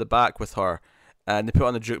comes out at the back with her. And they put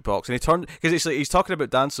on the jukebox, and he turns because he's talking about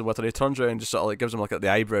dancing with her. And he turns around and just sort of like gives him like the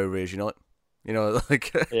eyebrow raise, like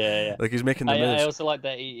yeah. like he's making the moves. I also like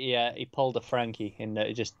that he pulled a Frankie and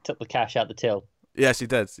he just took the cash out the till. Yes, he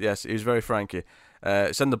did. Yes, he was very Frankie.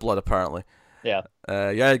 It's in the blood apparently. Yeah.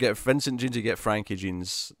 You get Vincent genes, you get Frankie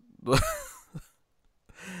genes. I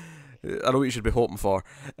know what you should be hoping for.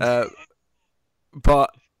 But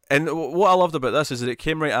what I loved about this is that it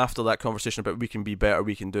came right after that conversation about we can be better,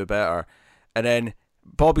 we can do better. And then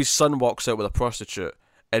Bobby's son walks out with a prostitute,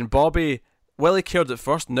 and Bobby, well, he cared at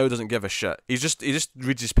first, now doesn't give a shit. He just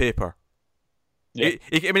reads his paper. Yeah.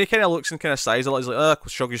 He kind of looks and kind of sighs a lot. He's like,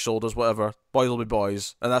 shrug his shoulders, whatever. Boys will be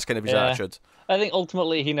boys, and that's kind of his attitude. I think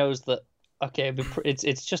ultimately he knows that. Okay,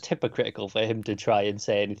 it's just hypocritical for him to try and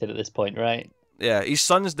say anything at this point, right? Yeah, his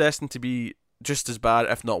son's destined to be just as bad,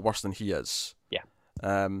 if not worse, than he is. Yeah.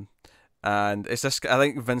 And it's this. I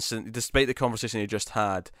think Vincent, despite the conversation he just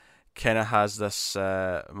had, kind of has this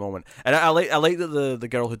moment, and I like that the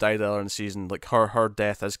girl who died earlier in the season, like her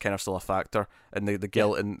death is kind of still a factor, and the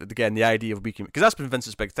guilt, and again the idea of because that's been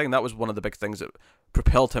Vincent's big thing. That was one of the big things that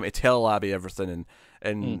propelled him to tell Abby everything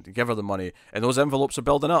and give her the money, and those envelopes are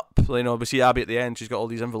building up. We see Abby at the end; she's got all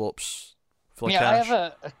these envelopes full of cash. I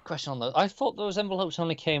have a question on those. I thought those envelopes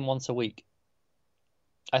only came once a week.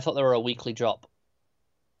 I thought they were a weekly drop.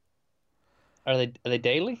 Are they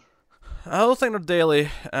daily? I don't think they're daily.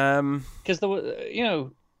 Because there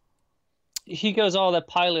were, he goes, "Oh, they're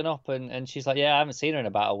piling up," and she's like, "Yeah, I haven't seen her in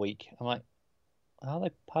about a week." I'm like, "How are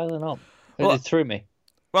they piling up?" Well, it threw me.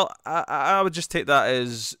 Well, I would just take that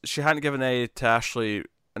as she hadn't given any to Ashley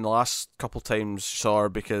in the last couple times she saw her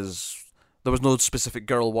because there was no specific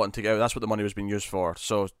girl wanting to get out. That's what the money was being used for.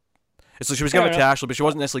 So It's like she was giving it to Ashley, but she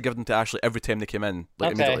wasn't necessarily giving them to Ashley every time they came in,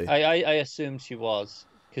 like immediately. I assumed she was,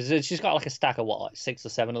 because she's got like a stack of what, like 6 or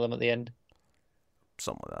 7 of them at the end.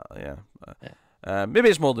 Something like that, yeah. Maybe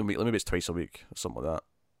it's more than weekly. Maybe it's twice a week, or something like that.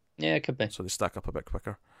 Yeah, it could be. So they stack up a bit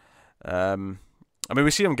quicker. I mean,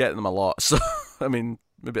 we see him getting them a lot, so I mean,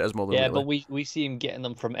 maybe it is more than weekly. Yeah, but we see him getting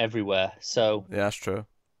them from everywhere, so yeah, that's true.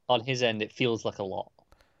 On his end, it feels like a lot.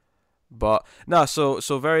 But no, so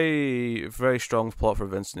very very strong plot for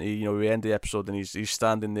Vincent. We end the episode and he's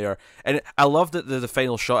standing there, and I love that the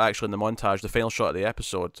final shot actually in the montage, the final shot of the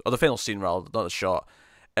episode, or the final scene rather, not the shot,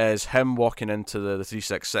 is him walking into the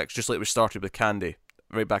 366, just like we started with Candy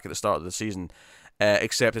right back at the start of the season.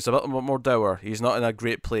 Except it's a bit more dour. He's not in a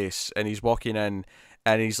great place, and he's walking in,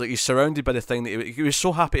 and he's surrounded by the thing that he was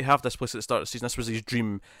so happy to have this place at the start of the season. This was his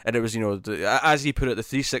dream, and it was, as he put it, the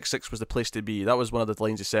 366 was the place to be. That was one of the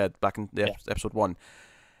lines he said back in episode 1.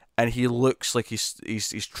 And he looks like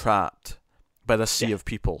he's trapped by the sea of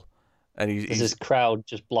people, and he's this crowd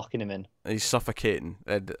just blocking him in. And he's suffocating,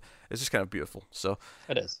 and it's just kind of beautiful. So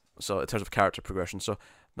it is. So in terms of character progression, so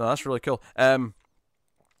no, that's really cool.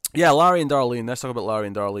 Yeah, Larry and Darlene. Let's talk about Larry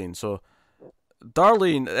and Darlene. So,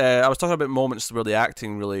 Darlene, I was talking about moments where the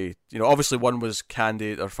acting really, obviously one was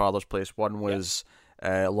Candy at her father's place, one was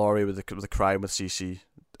Laurie with the crime with Cece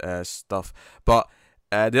stuff. But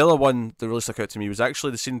the other one that really stuck out to me was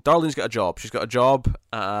actually the scene. Darlene's got a job. She's got a job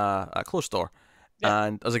at a clothes store,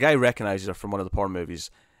 and there's a guy recognizes her from one of the porn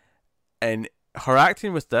movies, and her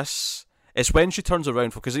acting with this. It's when she turns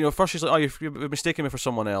around, because first she's like, "Oh, you're mistaking me for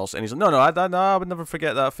someone else," and he's like, "No, I would never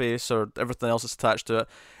forget that face or everything else that's attached to it."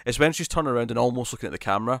 It's when she's turning around and almost looking at the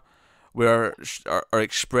camera, where her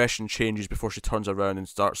expression changes before she turns around and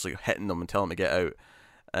starts like hitting them and telling them to get out.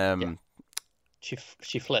 She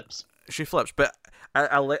flips. She flips, but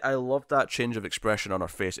I love that change of expression on her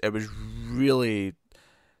face. It was really,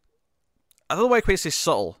 I don't know why I quite say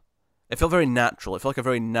subtle. It felt very natural. It felt like a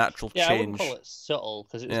very natural change. Yeah, I wouldn't call it subtle,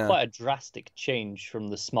 because it was quite a drastic change from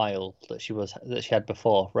the smile that she had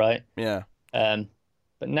before, right? Yeah.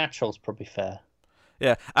 But natural's probably fair.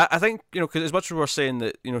 Yeah, I think, because as much as we're saying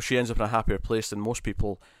that, she ends up in a happier place than most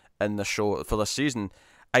people in the show for this season,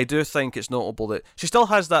 I do think it's notable that she still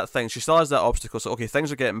has that thing. She still has that obstacle. So, okay,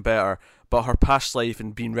 things are getting better, but her past life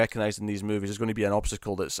and being recognised in these movies is going to be an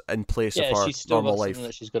obstacle that's in place of her she's still normal got life. Something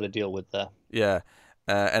that she's got to deal with there. Yeah.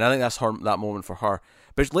 And I think that's that moment for her.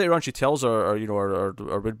 But later on, she tells her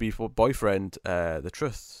would-be boyfriend the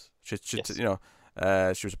truth. She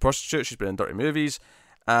was a prostitute. She's been in dirty movies,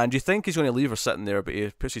 and you think he's going to leave her sitting there, but he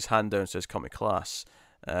puts his hand down and says, "Come to class."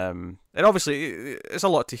 And obviously, it's a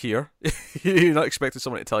lot to hear. You're not expecting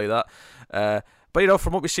someone to tell you that. But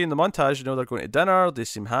from what we see in the montage, they're going to dinner. They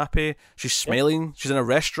seem happy. She's smiling. Yeah. She's in a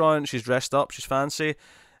restaurant. She's dressed up. She's fancy.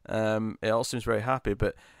 It all seems very happy.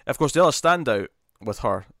 But of course, the other standout with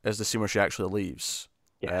her is the scene where she actually leaves.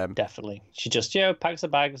 Yeah, definitely. She just packs her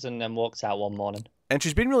bags and then walks out one morning. And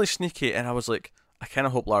she's been really sneaky, and I was like, I kind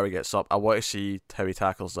of hope Larry gets up. I want to see how he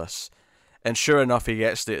tackles this. And sure enough, he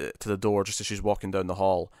gets to the door just as she's walking down the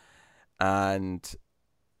hall. And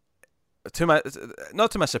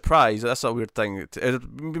not to my surprise, that's a weird thing. It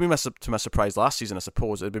would be to my surprise last season, I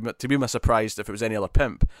suppose. It would be my surprise if it was any other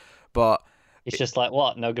pimp. But it's just like,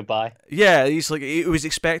 what? No goodbye? Yeah, he's like, he was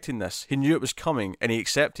expecting this. He knew it was coming, and he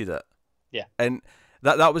accepted it. Yeah. And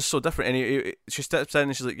that was so different. And she steps in,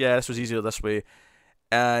 and she's like, yeah, this was easier this way.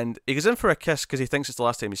 And he goes in for a kiss because he thinks it's the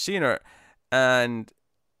last time he's seen her. And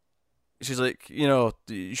she's like, you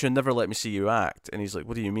should never let me see you act. And he's like,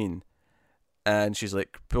 what do you mean? And she's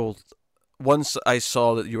like, well, once I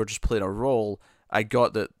saw that you were just playing a role, I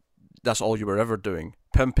got that that's all you were ever doing.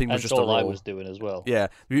 Pimping was just a role. That's all I was doing as well. Yeah,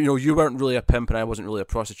 you weren't really a pimp and I wasn't really a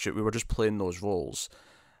prostitute. We were just playing those roles.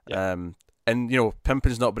 Yeah. And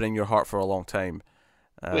pimping's not been in your heart for a long time.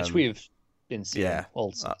 Which we've been seeing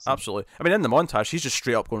all season. Absolutely. I mean, in the montage, he's just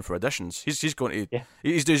straight up going for auditions. He's going to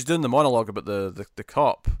he's doing the monologue about the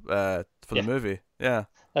cop for the movie. Yeah,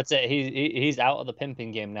 that's it. He's out of the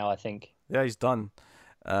pimping game now, I think. Yeah, he's done.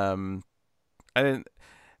 And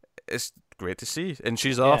it's great to see. And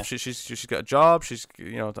she's off. She's got a job. She's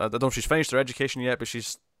I don't know if she's finished her education yet, but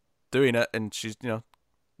she's doing it, and she's new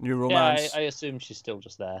romance. Yeah, I assume she's still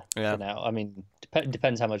just there for now. I mean,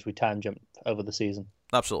 depends how much we time jump over the season.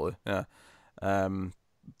 Absolutely, yeah.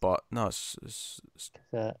 But no, it's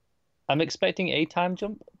I'm expecting a time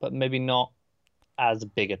jump, but maybe not as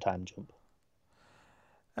big a time jump.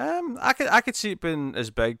 I could see it being as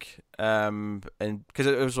big, and because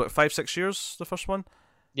it was 5-6 years the first one.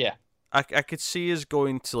 Yeah, I could see us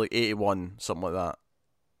going to like 81, something like that.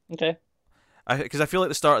 Okay. Because I feel like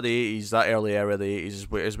the start of the 80s, that early era of the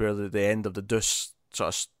 80s, is where the end of the Deuce sort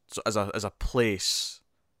of so as a place.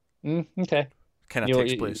 Okay. Kind of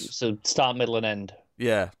takes place. So start, middle, and end.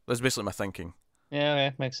 Yeah, that's basically my thinking.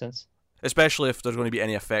 Yeah, makes sense. Especially if there's going to be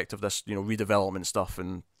any effect of this, redevelopment stuff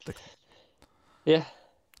Yeah.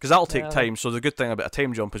 Because that'll take time. So the good thing about a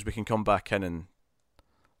time jump is we can come back in and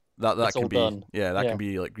that can be done. Can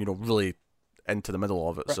be like really into the middle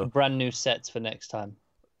of it. So brand new sets for next time.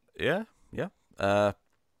 Yeah.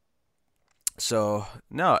 So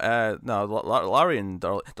no, Larry and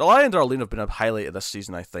Darlene have been a highlight of this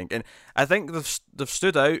season, I think, and I think they've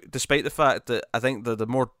stood out despite the fact that I think the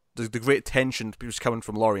great tension was coming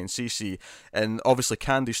from Laurie and Cece, and obviously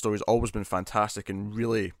Candy's story's always been fantastic and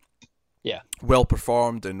really well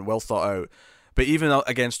performed and well thought out. But even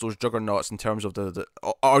against those juggernauts in terms of the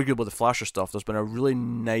arguably the Flasher stuff, there's been a really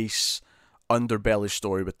nice underbelly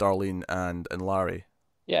story with Darlene and Larry.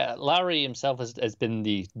 Yeah, Larry himself has been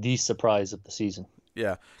the surprise of the season.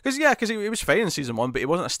 Yeah, because he was fine in season 1, but he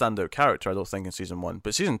wasn't a standout character, I don't think, in season 1.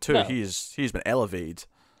 But season 2, he's been elevated.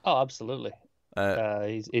 Oh, absolutely.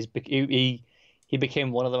 He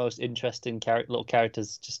became one of the most interesting little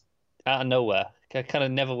characters just out of nowhere. I kind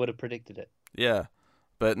of never would have predicted it. Yeah,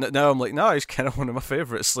 but now I'm like, no, he's kind of one of my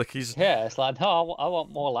favorites. Like it's like, no, I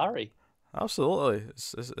want more Larry. Absolutely,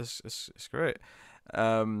 it's great. We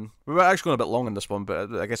were actually going a bit long on this one,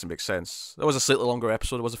 but I guess it makes sense. It was a slightly longer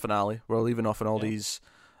episode. It was a finale. We're leaving off on all these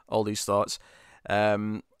thoughts.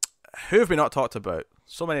 Who have we not talked about?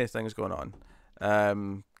 So many things going on.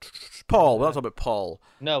 Paul. We're not talking about Paul.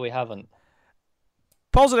 No, we haven't.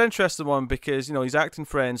 Paul's an interesting one because he's acting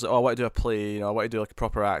friends. Like, I want to do a play. I want to do like a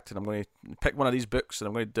proper act, and I'm going to pick one of these books and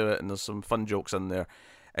I'm going to do it. And there's some fun jokes in there.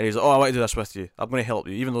 And he's like, I want to do this with you. I'm going to help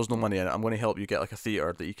you, even though there's no money in it. I'm going to help you get like a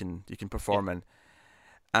theater that you can perform in.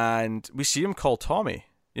 And we see him call Tommy.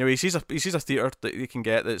 He sees a theater that he can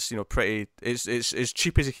get that's pretty. It's as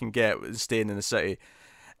cheap as he can get staying in the city,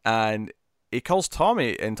 and he calls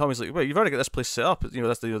Tommy, and Tommy's like, "Well, you've already got this place set up.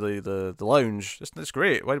 That's the lounge. That's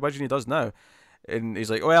great. Why do you need us now?" And he's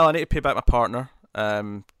like, "Well, I need to pay back my partner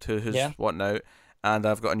to his whatnot, and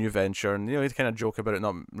I've got a new venture." And he kind of joke about it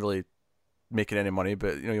not really making any money,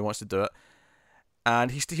 but he wants to do it.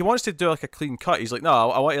 And he wants to do like a clean cut. He's like,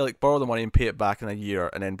 no, I want to like borrow the money and pay it back in a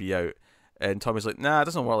year and then be out. And Tommy's like, nah, it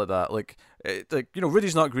doesn't work like that. Like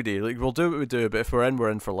Rudy's not greedy. Like, we'll do what we do, but if we're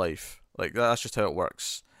in for life. Like, that's just how it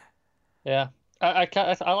works. Yeah, I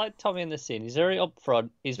like Tommy in this scene. He's very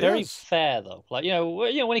upfront. He's very fair though. Like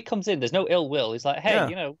when he comes in, there's no ill will. He's like,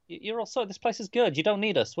 hey, you're all sorted. This place is good. You don't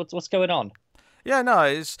need us. What's going on? Yeah, no,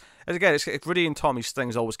 it's Rudy and Tommy's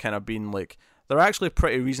thing's always kind of been like, they're actually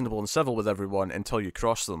pretty reasonable and civil with everyone until you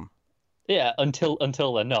cross them. Yeah, until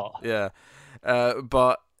they're not. Yeah, and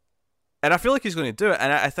I feel like he's going to do it,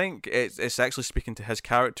 and I think it's actually speaking to his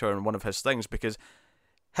character and one of his things, because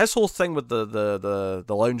his whole thing with the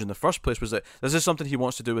lounge in the first place was that this is something he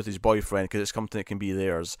wants to do with his boyfriend because it's something that can be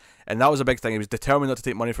theirs, and that was a big thing. He was determined not to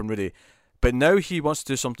take money from Rudy, but now he wants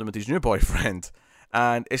to do something with his new boyfriend,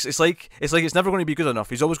 and it's like it's never going to be good enough.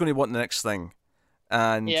 He's always going to want the next thing,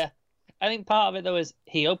 and yeah. I think part of it though is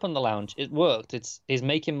he opened the lounge. It worked. He's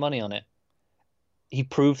making money on it. He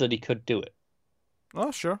proved that he could do it.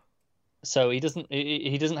 Oh, sure. So he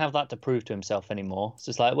doesn't have that to prove to himself anymore.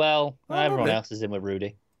 So it's like, well, everyone else is in with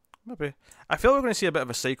Rudy. Maybe. I feel we're going to see a bit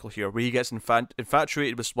of a cycle here where he gets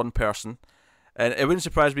infatuated with one person, and it wouldn't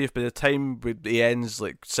surprise me if by the time he ends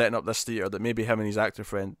like setting up this theater that maybe him and his actor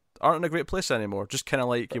friend aren't in a great place anymore. Just kind of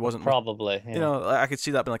like he wasn't. Probably. Yeah. I could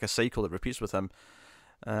see that being like a cycle that repeats with him.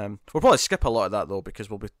 We'll probably skip a lot of that though because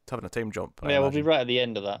we'll be having a time jump. Yeah, we'll be right at the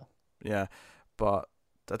end of that. Yeah, but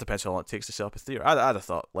that depends how long it takes to set up a theatre. I'd have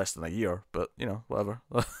thought less than a year, but whatever.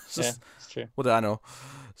 Yeah, it's true. What do I know?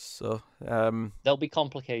 So there'll be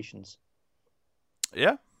complications.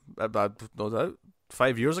 Yeah, I no doubt.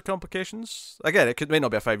 5 years of complications. Again, it may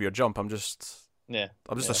not be a 5-year jump. I'm just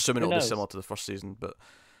assuming it'll be similar to the first season, but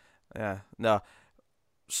no.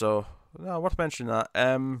 So worth mentioning that.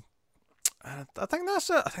 I think that's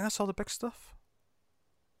it. I think that's all the big stuff.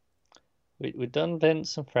 We've done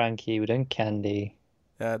Vince and Frankie. We've done Candy.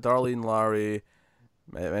 Yeah, Darlene, Larry.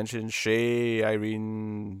 I mentioned Shay,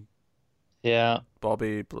 Irene. Yeah.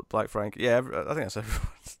 Bobby, Black Frank. Yeah, I think that's everyone.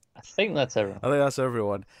 I think that's everyone. I think that's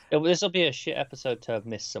everyone. This will be a shit episode to have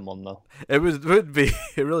missed someone though. It would be.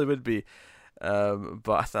 It really would be.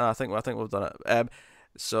 But I think we've done it.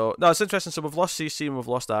 So no, it's interesting. So we've lost CC and we've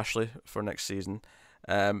lost Ashley for next season.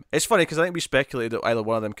 It's funny because I think we speculated that either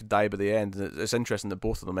one of them could die by the end, and it's interesting that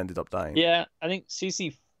both of them ended up dying. Yeah, I think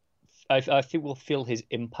CC, I think we'll feel his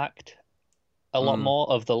impact a lot more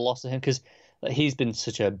of the loss of him because he's been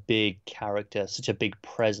such a big character, such a big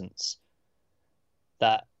presence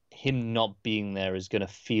that him not being there is going to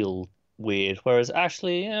feel weird. Whereas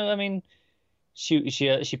Ashley, I mean,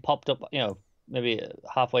 she popped up, maybe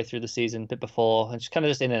halfway through the season, a bit before, and she's kind of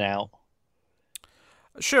just in and out.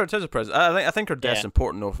 Sure, it is a present. I think her death's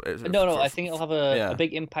important enough. No, I think it'll have a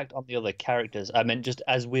big impact on the other characters. I mean, just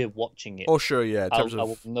as we're watching it. Oh, sure, yeah. I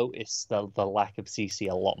will notice the lack of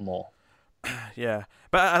Cece a lot more. Yeah,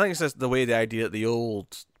 but I think it's just the way the idea that the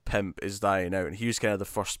old pimp is dying out, and he was kind of the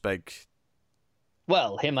first big.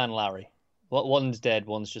 Well, him and Larry. One's dead,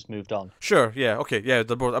 one's just moved on. Sure, yeah, okay, yeah.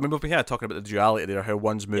 They're both, I mean, we've been kind of talking about the duality there, how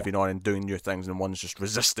one's moving on and doing new things, and one's just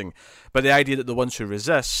resisting. But the idea that the ones who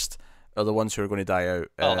resist are the ones who are going to die out.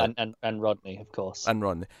 And Rodney, of course. And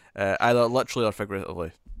Rodney, either literally or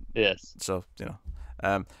figuratively. Yes. So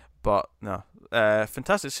but no,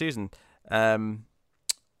 fantastic season.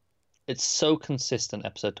 It's so consistent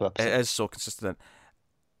episode to episode. It is so consistent.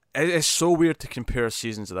 It's so weird to compare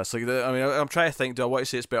seasons of this. Like, I mean, I'm trying to think, do I want to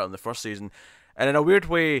say it's better than the first season? And in a weird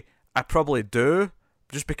way, I probably do,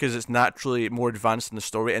 just because it's naturally more advanced in the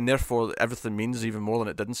story, and therefore everything means even more than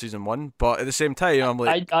it did in season 1. But at the same time, I'm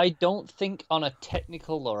like... I don't think on a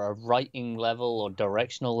technical or a writing level or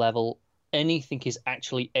directional level, anything is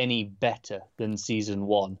actually any better than season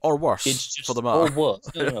 1. Or worse, it's just, for the matter. Or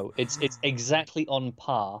worse. No. It's exactly on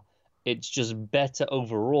par. It's just better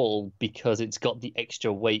overall because it's got the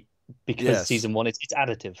extra weight because season 1 it's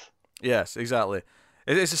additive. Yes, exactly.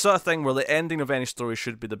 It's the sort of thing where the ending of any story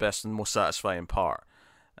should be the best and most satisfying part.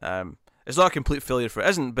 It's not a complete failure if it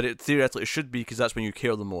isn't, but it theoretically should be because that's when you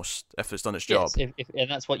care the most if it's done its job. Yes, and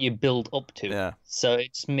that's what you build up to. Yeah. So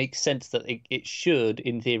it just makes sense that it should,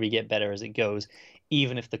 in theory, get better as it goes,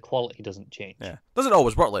 even if the quality doesn't change. Yeah, doesn't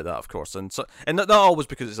always work like that, of course, and not always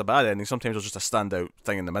because it's a bad ending. Sometimes there's just a standout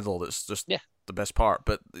thing in the middle that's just the best part.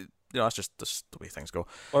 But that's just the way things go.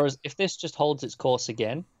 Whereas if this just holds its course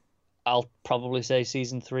again, I'll probably say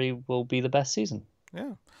season 3 will be the best season.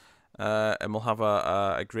 Yeah. And we'll have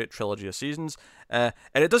a great trilogy of seasons. And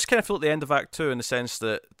it does kind of feel at the end of Act 2 in the sense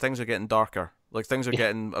that things are getting darker. Like, things are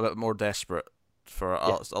getting a bit more desperate for a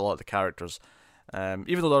lot of the characters.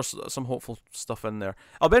 Even though there's some hopeful stuff in there.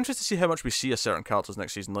 I'll be interested to see how much we see of certain characters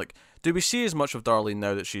next season. Like, do we see as much of Darlene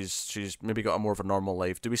now that she's maybe got a more of a normal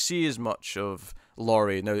life? Do we see as much of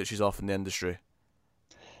Laurie now that she's off in the industry?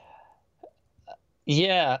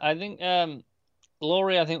 Yeah, I think...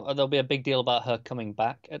 Laurie, I think there'll be a big deal about her coming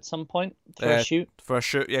back at some point for a shoot. For a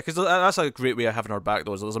shoot, yeah, because that's a great way of having her back,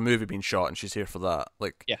 though. There's a movie being shot and she's here for that.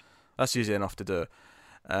 Like, that's easy enough to do.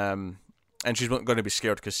 And she's not going to be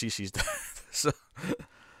scared because Cece's dead. So,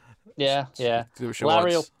 yeah.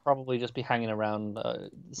 Larry will probably just be hanging around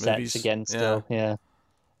sets movies again still. Yeah.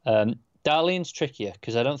 Darlene's trickier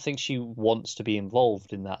because I don't think she wants to be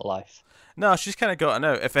involved in that life. No, she's kind of gotten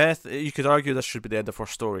out. If anything, you could argue this should be the end of her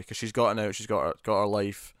story because she's gotten out. She's got her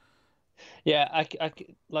life. Yeah, I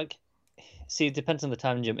like. See, it depends on the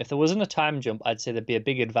time jump. If there wasn't a time jump, I'd say there'd be a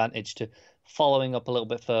big advantage to following up a little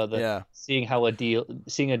bit further. Yeah. Seeing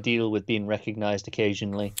a deal with being recognized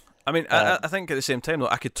occasionally. I mean, I think at the same time, though,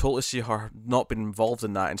 I could totally see her not being involved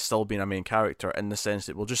in that and still being a main character in the sense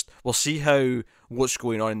that we'll see how what's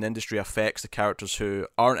going on in the industry affects the characters who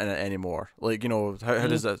aren't in it anymore. Like, how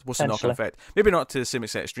does that, what's the knock-on effect? Maybe not to the same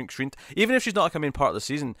extent as Screen. Even if she's not like a main part of the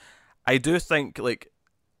season, I do think, like,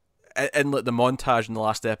 in like the montage in the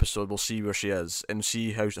last episode, we'll see where she is and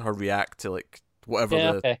see how her react to, like, whatever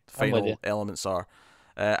the final elements are.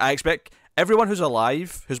 I expect everyone who's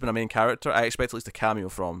alive, who's been a main character, I expect at least a cameo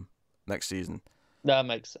from next season. That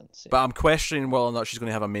makes sense. Yeah. But I'm questioning whether or not she's going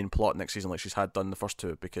to have a main plot next season like she's had done the first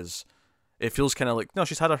two, because it feels kind of like, no,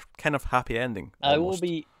 she's had a kind of happy ending. Almost. I will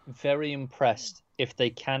be very impressed if they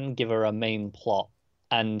can give her a main plot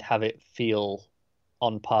and have it feel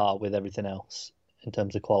on par with everything else in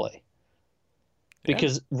terms of quality.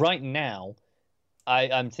 Because right now,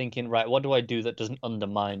 I'm thinking, right, what do I do that doesn't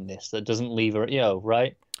undermine this, that doesn't leave her,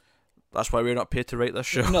 right? That's why we're not paid to write this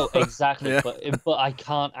show. No, exactly. But I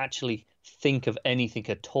can't actually think of anything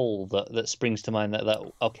at all that springs to mind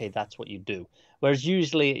that okay, that's what you do. Whereas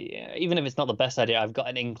usually, even if it's not the best idea, I've got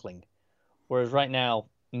an inkling. Whereas right now,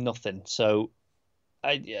 nothing. So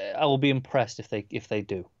I will be impressed if they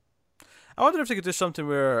do. I wonder if they could do something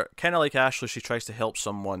where, kind of like Ashley, she tries to help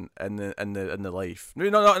someone in the life.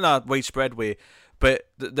 Not in a widespread way, but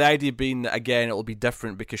the idea being that, again, it'll be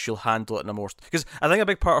different because she'll handle it in a more... Because I think a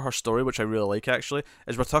big part of her story, which I really like, actually,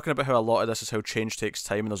 is we're talking about how a lot of this is how change takes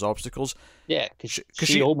time and there's obstacles. Yeah, because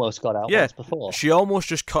she almost got out once before. She almost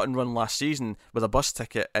just cut and run last season with a bus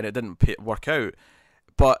ticket and it didn't work out.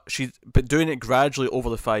 but doing it gradually over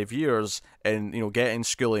the 5 years, and getting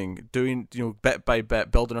schooling, doing bit by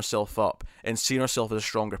bit, building herself up, and seeing herself as a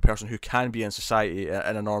stronger person who can be in society in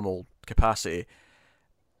a normal capacity.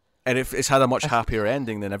 And it's had a much happier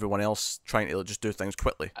ending than everyone else trying to just do things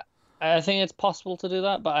quickly. I think it's possible to do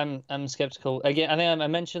that, but I'm skeptical. Again, I think I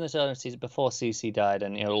mentioned this earlier in the season before Cece died,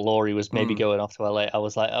 and Laurie was maybe going off to LA. I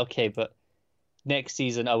was like, okay, but next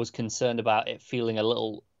season I was concerned about it feeling a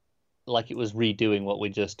little like it was redoing what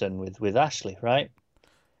we'd just done with Ashley, right?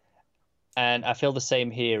 And I feel the same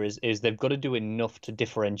here. Is they've got to do enough to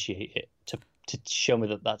differentiate it to show me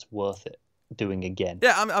that that's worth it doing again.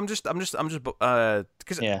 Yeah, I'm just because I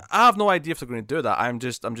have no idea if they're going to do that. I'm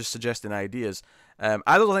just suggesting ideas.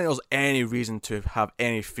 I don't think there's any reason to have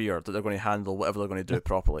any fear that they're going to handle whatever they're going to do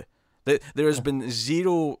properly. There has been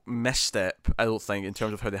zero misstep, I don't think, in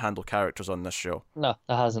terms of how they handle characters on this show. No,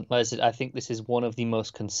 there hasn't. Like I said, I think this is one of the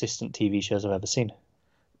most consistent TV shows I've ever seen.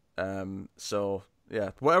 So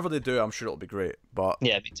yeah, whatever they do, I'm sure it'll be great. But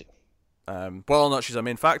yeah, me too. Whether or not she's a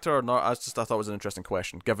main factor or not, I thought it was an interesting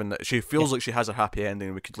question, given that she feels like she has a happy ending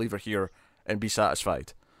and we could leave her here and be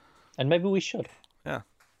satisfied. And maybe we should. Yeah.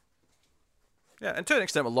 Yeah, and to an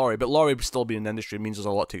extent with Laurie, but Laurie still being in the industry means there's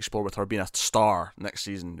a lot to explore with her being a star next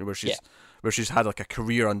season, where she's had like a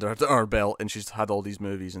career under her belt and she's had all these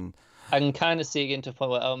movies, and I can kind of see it getting to a point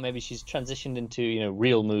where maybe she's transitioned into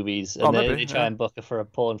real movies, and they try and book her for a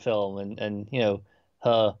porn film, and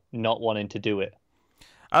her not wanting to do it.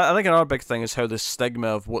 I think another big thing is how the stigma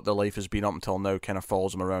of what their life has been up until now kind of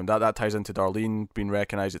follows them around. That ties into Darlene being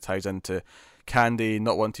recognised. It ties into Candy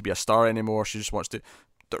not wanting to be a star anymore. She just wants to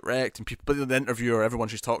direct, and people, but the interviewer, everyone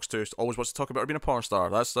she talks to, always wants to talk about her being a porn star.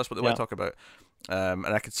 That's what they want to talk about. And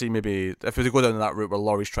I could see maybe if they go down that route where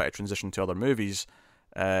Laurie's trying to transition to other movies,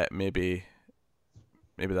 maybe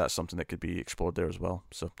that's something that could be explored there as well.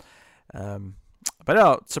 So. But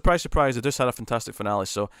no, surprise, surprise, they just had a fantastic finale.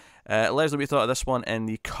 So let us know what you thought of this one in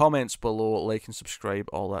the comments below. Like and subscribe,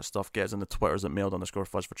 all that stuff. Get us on the Twitters at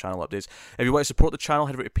mailed_fuzz for channel updates. If you want to support the channel,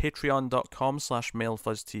 head over to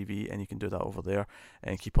patreon.com/mailedfuzztv, and you can do that over there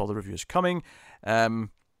and keep all the reviews coming. In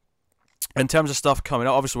terms of stuff coming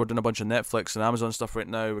up, obviously we're doing a bunch of Netflix and Amazon stuff right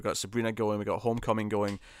now. We've got Sabrina going, we've got Homecoming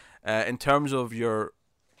going. In terms of your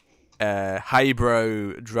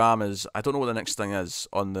highbrow dramas, I don't know what the next thing is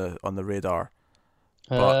on the radar.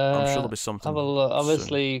 But I'm sure there'll be something. Have a look.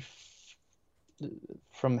 Obviously,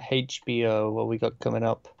 from HBO, what we got coming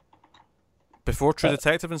up before True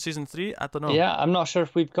Detective in season 3. I don't know. Yeah, I'm not sure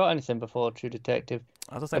if we've got anything before True Detective.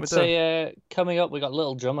 I don't think I'd say coming up, we got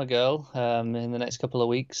Little Drummer Girl. In the next couple of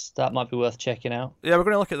weeks, that might be worth checking out. Yeah, we're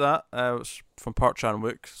going to look at that. It's from Park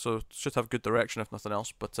Chan-wook, so it should have good direction if nothing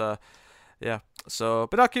else. But yeah. So,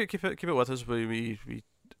 but I'll keep it with us. We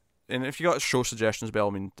and if you got show suggestions, by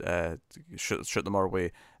all means, shoot them our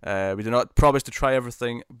way. We do not promise to try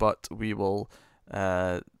everything, but we will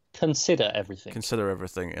consider everything. Consider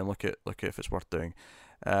everything and look at if it's worth doing.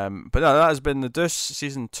 But no, that has been the Deuce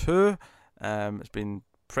season 2. It's been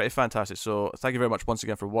pretty fantastic. So thank you very much once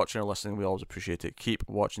again for watching or listening. We always appreciate it. Keep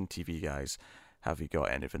watching TV, guys. Have you got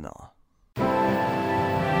any vanilla?